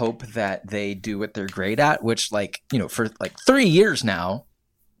hope that they do what they're great at? Which, for 3 years now,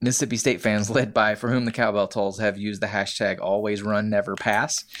 Mississippi State fans led by For Whom the Cowbell Tolls have used the hashtag Always Run Never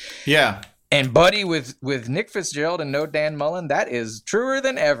Pass. Yeah. And buddy, with Nick Fitzgerald and no Dan Mullen, that is truer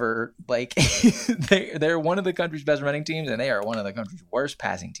than ever. Like they're one of the country's best running teams, and they are one of the country's worst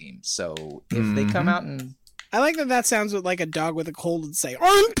passing teams. So if they come out and I like that sounds like a dog with a cold would say,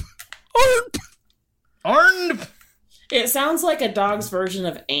 "Arnp! Arnp!" Arnp! It sounds like a dog's version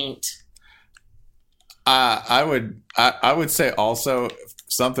of ain't. I would say also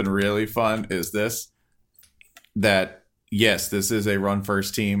something really fun is this, that yes, this is a run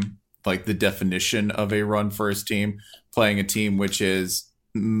first team, like the definition of a run first team, playing a team which is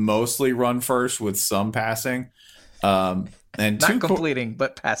mostly run first with some passing. And not completing,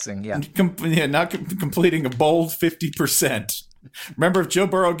 but passing. Yeah. Completing a bold 50%. Remember, if Joe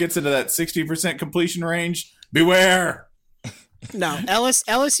Burrow gets into that 60% completion range, beware. No,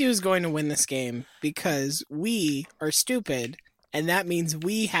 LSU is going to win this game because we are stupid, and that means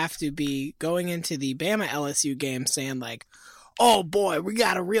we have to be going into the Bama LSU game saying like, "Oh boy, we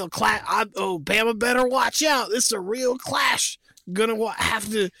got a real clash. Bama better watch out. This is a real clash. Gonna have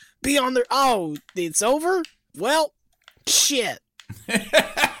to be on their. Oh, it's over. Well, shit."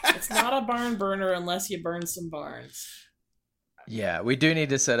 It's not a barn burner unless you burn some barns. Yeah, we do need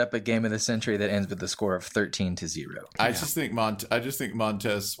to set up a game of the century that ends with the score of 13-0. I just think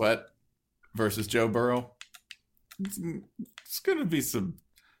Montez Sweat versus Joe Burrow. It's gonna be some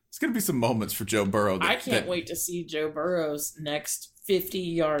moments for Joe Burrow. I can't wait to see Joe Burrow's next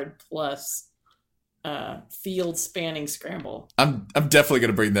 50-yard plus field spanning scramble. I'm definitely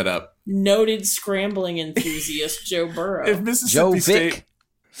gonna bring that up. Noted scrambling enthusiast Joe Burrow. If Mississippi State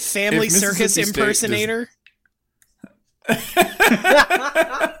family circus impersonator.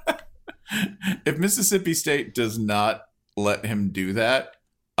 If Mississippi State does not let him do that,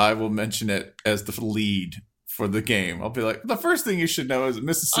 I will mention it as the lead for the game. I'll be like, the first thing you should know is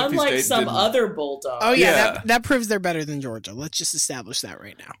Mississippi Unlike State some didn't... other Bulldogs. Oh yeah, that proves they're better than Georgia. Let's just establish that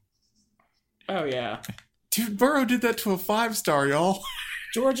right now. Oh yeah. Dude, Burrow did that to a 5-star, y'all.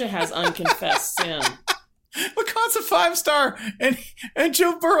 Georgia has unconfessed sin. McCott's a 5-star, and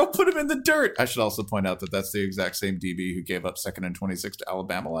Joe Burrow put him in the dirt. I should also point out that that's the exact same DB who gave up 2nd and 26 to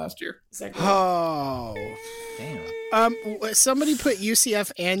Alabama last year. Exactly. Oh, damn. Somebody put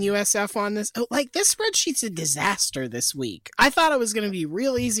UCF and USF on this. Oh, like, this spreadsheet's a disaster this week. I thought it was going to be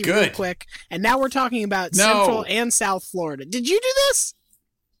real easy, real quick, and now we're talking about Central and South Florida. Did you do this?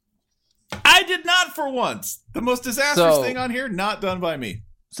 I did not for once. The most disastrous thing on here, not done by me.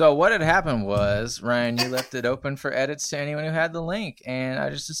 So what had happened was, Ryan, you left it open for edits to anyone who had the link, and I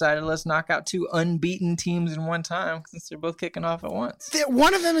just decided let's knock out 2 unbeaten teams in one time since they're both kicking off at once.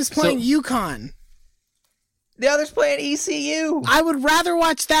 One of them is playing UConn. The other's playing ECU. I would rather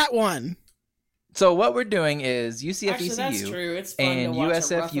watch that one. So what we're doing is UCF Actually, ECU that's true. It's fun and to watch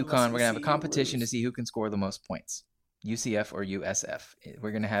USF a UConn. We're gonna have a ECU competition lose. to see who can score the most points, UCF or USF.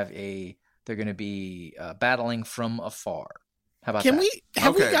 We're gonna have they're gonna be battling from afar. How about that?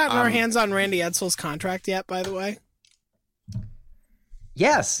 Have we gotten our hands on Randy Edsall's contract yet, by the way?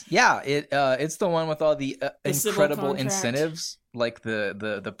 Yes, yeah. It's the one with all the incredible contract. incentives, like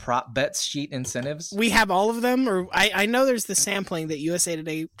the prop bets sheet incentives. We have all of them, or I know there's the sampling that USA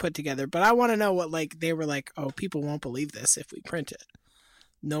Today put together, but I want to know what, like, they were like, oh, people won't believe this if we print it.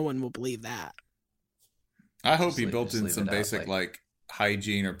 No one will believe that. I hope he built in some basic like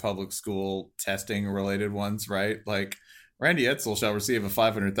hygiene or public school testing related ones, right? Like, Randy Edsall shall receive a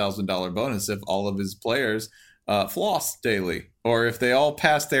 $500,000 bonus if all of his players floss daily, or if they all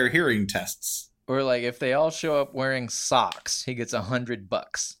pass their hearing tests, or like if they all show up wearing socks, he gets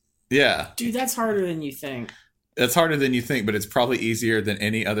 $100. Yeah, dude, that's harder than you think. That's harder than you think, but it's probably easier than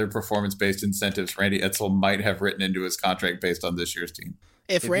any other performance-based incentives Randy Edsall might have written into his contract based on this year's team.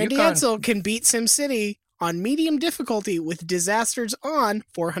 If Randy Edsall can beat SimCity on medium difficulty with disasters on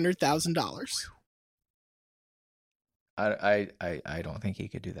 $400,000. I don't think he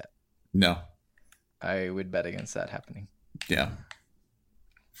could do that. No. I would bet against that happening. Yeah.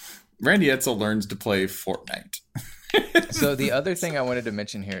 Randy Edsall learns to play Fortnite. So the other thing I wanted to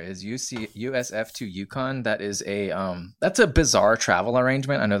mention here is USF to UConn. That is that's a bizarre travel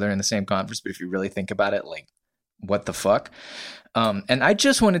arrangement. I know they're in the same conference, but if you really think about it, like, what the fuck? And I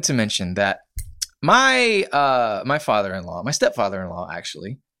just wanted to mention that my father-in-law, my stepfather-in-law,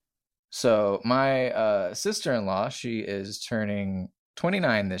 actually. So my sister-in-law, she is turning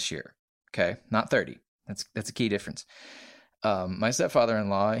 29 this year. Okay, not 30. That's a key difference. My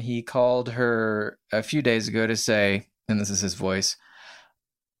stepfather-in-law, he called her a few days ago to say, and this is his voice,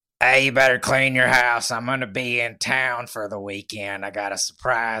 "Hey, you better clean your house. I'm going to be in town for the weekend. I got a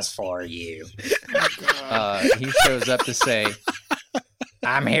surprise for you." He shows up to say,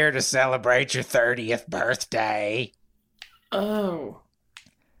 "I'm here to celebrate your 30th birthday." Oh.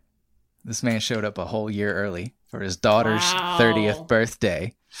 This man showed up a whole year early for his daughter's 30th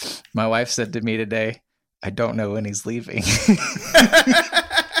birthday. My wife said to me today, "I don't know when he's leaving."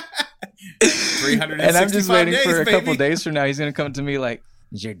 365 and I'm just waiting days, for a baby. couple days from now. He's going to come to me like,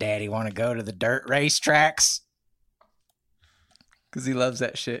 "Does your daddy want to go to the dirt racetracks?" Because he loves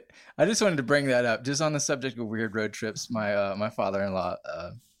that shit. I just wanted to bring that up. Just on the subject of weird road trips, my father-in-law,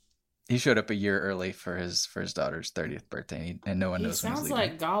 he showed up a year early for his daughter's 30th birthday, and no one knows when he's sounds leaving.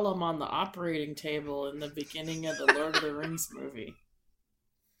 like Gollum on the operating table in the beginning of the Lord of the Rings movie.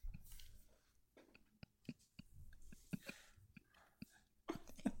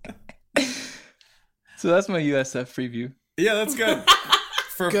 So that's my USF preview. Yeah, that's good.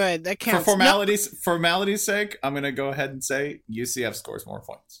 Good, that counts. For formality's sake, I'm going to go ahead and say UCF scores more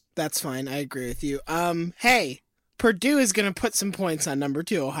points. That's fine. I agree with you. Hey, Purdue is going to put some points on number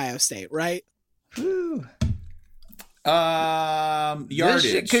 2 Ohio State, right? Woo. Yardage. This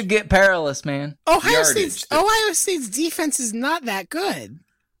shit could get perilous, man. Ohio State's defense is not that good.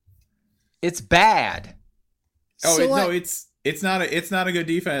 It's bad. Oh, So, no, it's not a good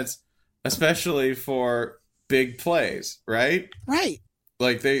defense, especially for big plays, right? Right.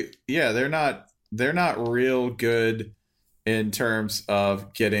 Like they're not real good in terms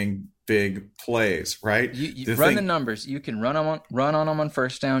of getting big plays, right? You run the numbers. You can run on them on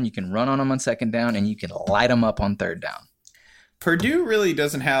first down. You can run on them on second down, and you can light them up on third down. Purdue really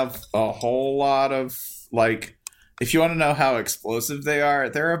doesn't have a whole lot of, like, if you want to know how explosive they are,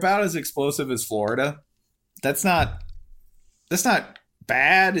 they're about as explosive as Florida. That's not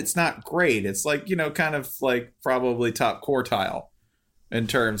bad. It's not great. It's like, kind of like probably top quartile in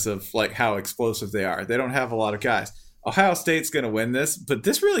terms of like how explosive they are. They don't have a lot of guys. Ohio State's going to win this, but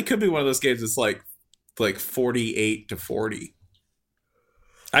this really could be one of those games that's like 48-40.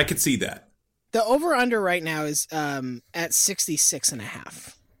 I could see that. The over-under right now is at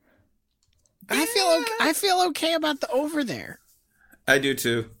 66.5. I feel okay about the over there. I do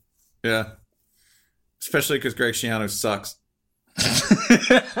too. Yeah. Especially because Greg Schiano sucks.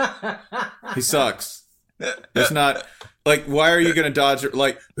 He sucks. It's not like, why are you going to dodge it?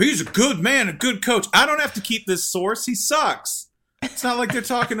 Like, he's a good man, a good coach. I don't have to keep this source. He sucks. It's not like they're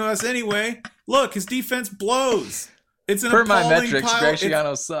talking to us anyway. Look, his defense blows. It's an per my appalling metrics, pile. Greg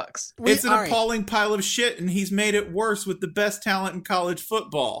Schiano sucks. It's an appalling pile of shit, and he's made it worse with the best talent in college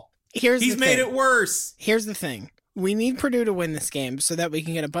football. He's made it worse. Here's the thing. We need Purdue to win this game so that we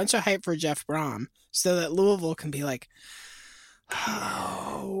can get a bunch of hype for Jeff Brom, so that Louisville can be like,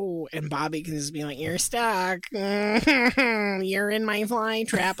 oh, and Bobby can just be like, you're stuck. You're in my fly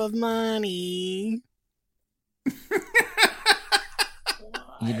trap of money.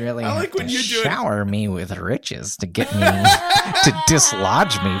 You'd really I have like when to you do it. shower me with riches to get me to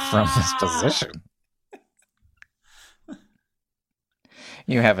dislodge me from this position.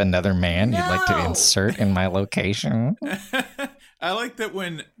 You have another man you'd like to insert in my location? I like that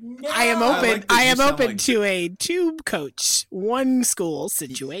when I am open. I am open like, to a tube coach, one school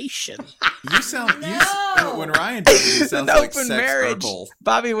situation. You sound when Ryan does it, it sounds an like open sex marriage. herbal.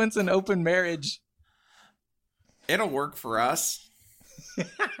 Bobby wants an open marriage. It'll work for us.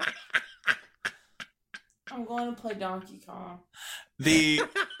 I'm going to play Donkey Kong. This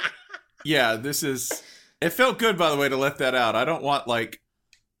is. It felt good, by the way, to let that out. I don't want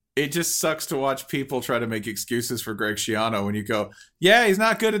it just sucks to watch people try to make excuses for Greg Schiano when you go, yeah, he's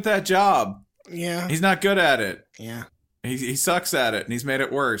not good at that job. Yeah, he's not good at it. Yeah, he sucks at it, and he's made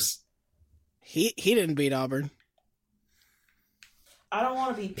it worse. He didn't beat Auburn. I don't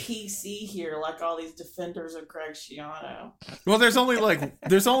want to be PC here like all these defenders of Greg Schiano. Well, there's only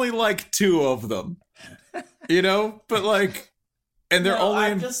two of them, but and they're only.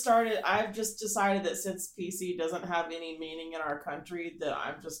 I've just decided that since PC doesn't have any meaning in our country, that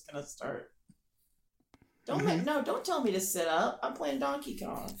I'm just gonna start. Don't tell me to sit up. I'm playing Donkey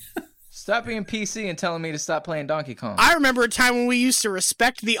Kong. Stop being PC and telling me to stop playing Donkey Kong. I remember a time when we used to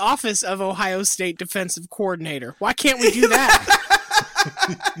respect the office of Ohio State defensive coordinator. Why can't we do that?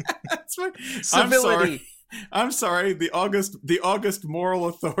 That's right. Civility. I'm sorry. The August moral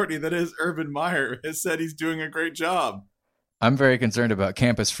authority that is Urban Meyer has said he's doing a great job. I'm very concerned about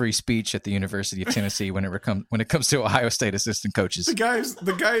campus free speech at the University of Tennessee when it comes to Ohio State assistant coaches. The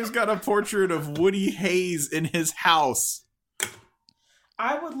guy who's got a portrait of Woody Hayes in his house.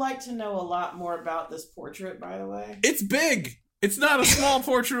 I would like to know a lot more about this portrait, by the way. It's big. It's not a small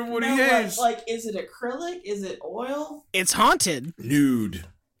portrait of Woody Hayes. Is it acrylic? Is it oil? It's haunted. Nude.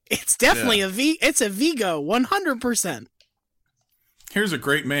 It's definitely it's a Vigo, 100%. Here's a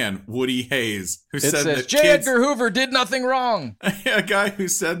great man, Woody Hayes, who said that J. Edgar Hoover did nothing wrong. A guy who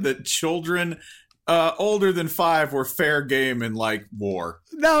said that children older than 5 were fair game in war.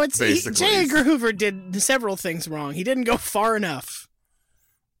 No, J. Edgar Hoover did several things wrong. He didn't go far enough.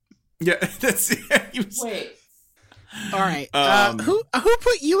 Yeah, Wait. All right. Who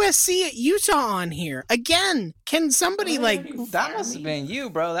put USC at Utah on here again? Can somebody that must have been you,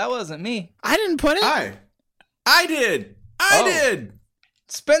 bro. That wasn't me. I didn't put it. I did. I did.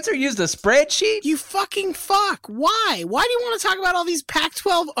 Spencer used a spreadsheet? You fucking fuck. Why? Why do you want to talk about all these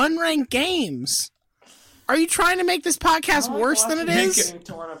Pac-12 unranked games? Are you trying to make this podcast worse than it is?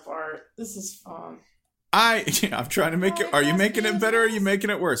 Torn apart. This is fun. I'm trying to make it. Are you making it better or are you making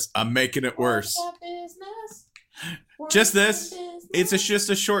it worse? I'm making it worse. Just this. It's just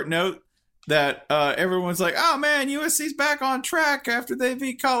a short note that everyone's like, oh man, USC's back on track after they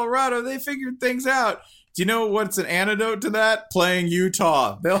beat Colorado. They figured things out. Do you know what's an antidote to that? Playing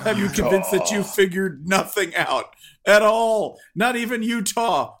Utah. They'll have you convinced that you figured nothing out at all. Not even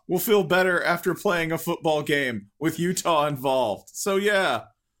Utah will feel better after playing a football game with Utah involved. So yeah,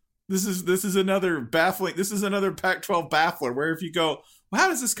 this is another baffling. This is another Pac-12 baffler where if you go, well, how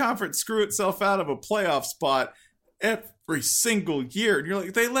does this conference screw itself out of a playoff spot every single year? And you're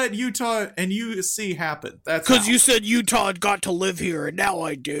like, they let Utah and USC happen. That's because you said Utah had got to live here, and now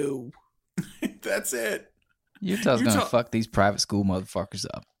I do. That's it. Utah's gonna fuck these private school motherfuckers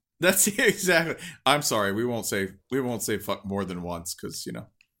up. That's exactly. I'm sorry. We won't say fuck more than once because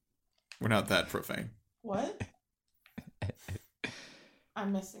we're not that profane. What?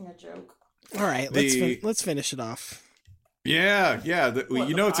 I'm missing a joke. All right, let's finish it off. Yeah.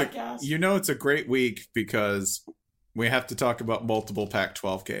 Podcast? It's a great week because we have to talk about multiple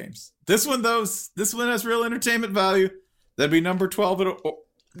Pac-12 games. This one has real entertainment value. That'd be number 12.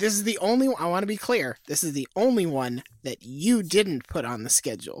 This is the only one, I want to be clear. This is the only one that you didn't put on the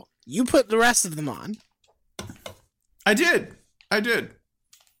schedule. You put the rest of them on. I did.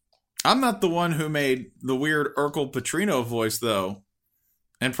 I'm not the one who made the weird Urkel Petrino voice, though,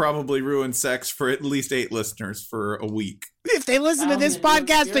 and probably ruined sex for at least 8 listeners for a week. If they listen to this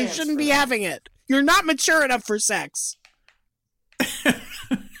podcast, they shouldn't be having it. You're not mature enough for sex.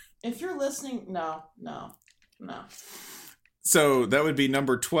 If you're listening, no. So that would be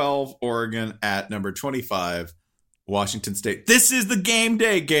number 12, Oregon, at number 25, Washington State. This is the game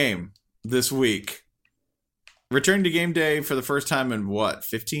day game this week. Returning to game day for the first time in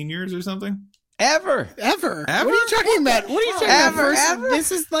 15 years or something? Ever? What are you talking about? Ever?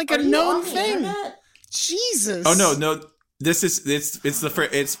 This is like a known thing. Jesus. Oh no.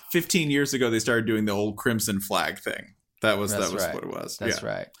 It's 15 years ago they started doing the old crimson flag thing. That was right. what it was. That's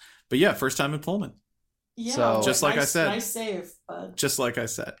right. But yeah, first time in Pullman. Yeah, so, just like I said. Nice save, bud. Just like I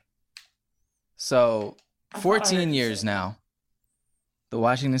said. So, 14 years now, the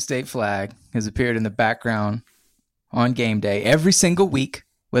Washington State flag has appeared in the background on game day every single week,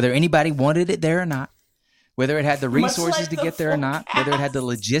 whether anybody wanted it there or not, whether it had the resources to get there or not, whether it had the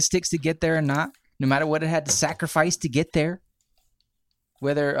logistics to get there or not, no matter what it had to sacrifice to get there,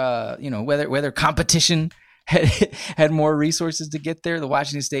 whether competition had more resources to get there, the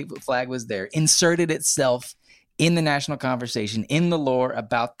Washington State flag was there, inserted itself in the national conversation, in the lore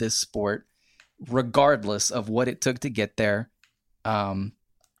about this sport, regardless of what it took to get there,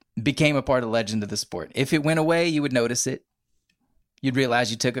 became a part of the legend of the sport. If it went away, you would notice it. You'd realize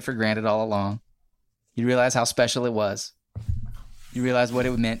you took it for granted all along. You'd realize how special it was. You realize what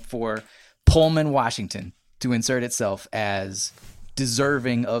it meant for Pullman, Washington, to insert itself as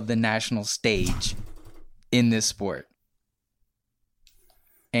deserving of the national stage in this sport.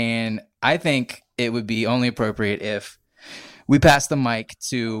 And I think it would be only appropriate if we pass the mic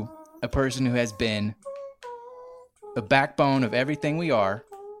to a person who has been the backbone of everything we are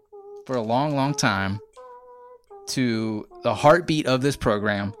for a long, long time, to the heartbeat of this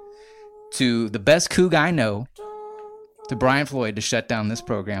program, to the best Coug I know, to Brian Floyd, to shut down this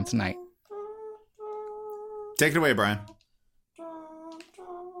program tonight. Take it away, Brian.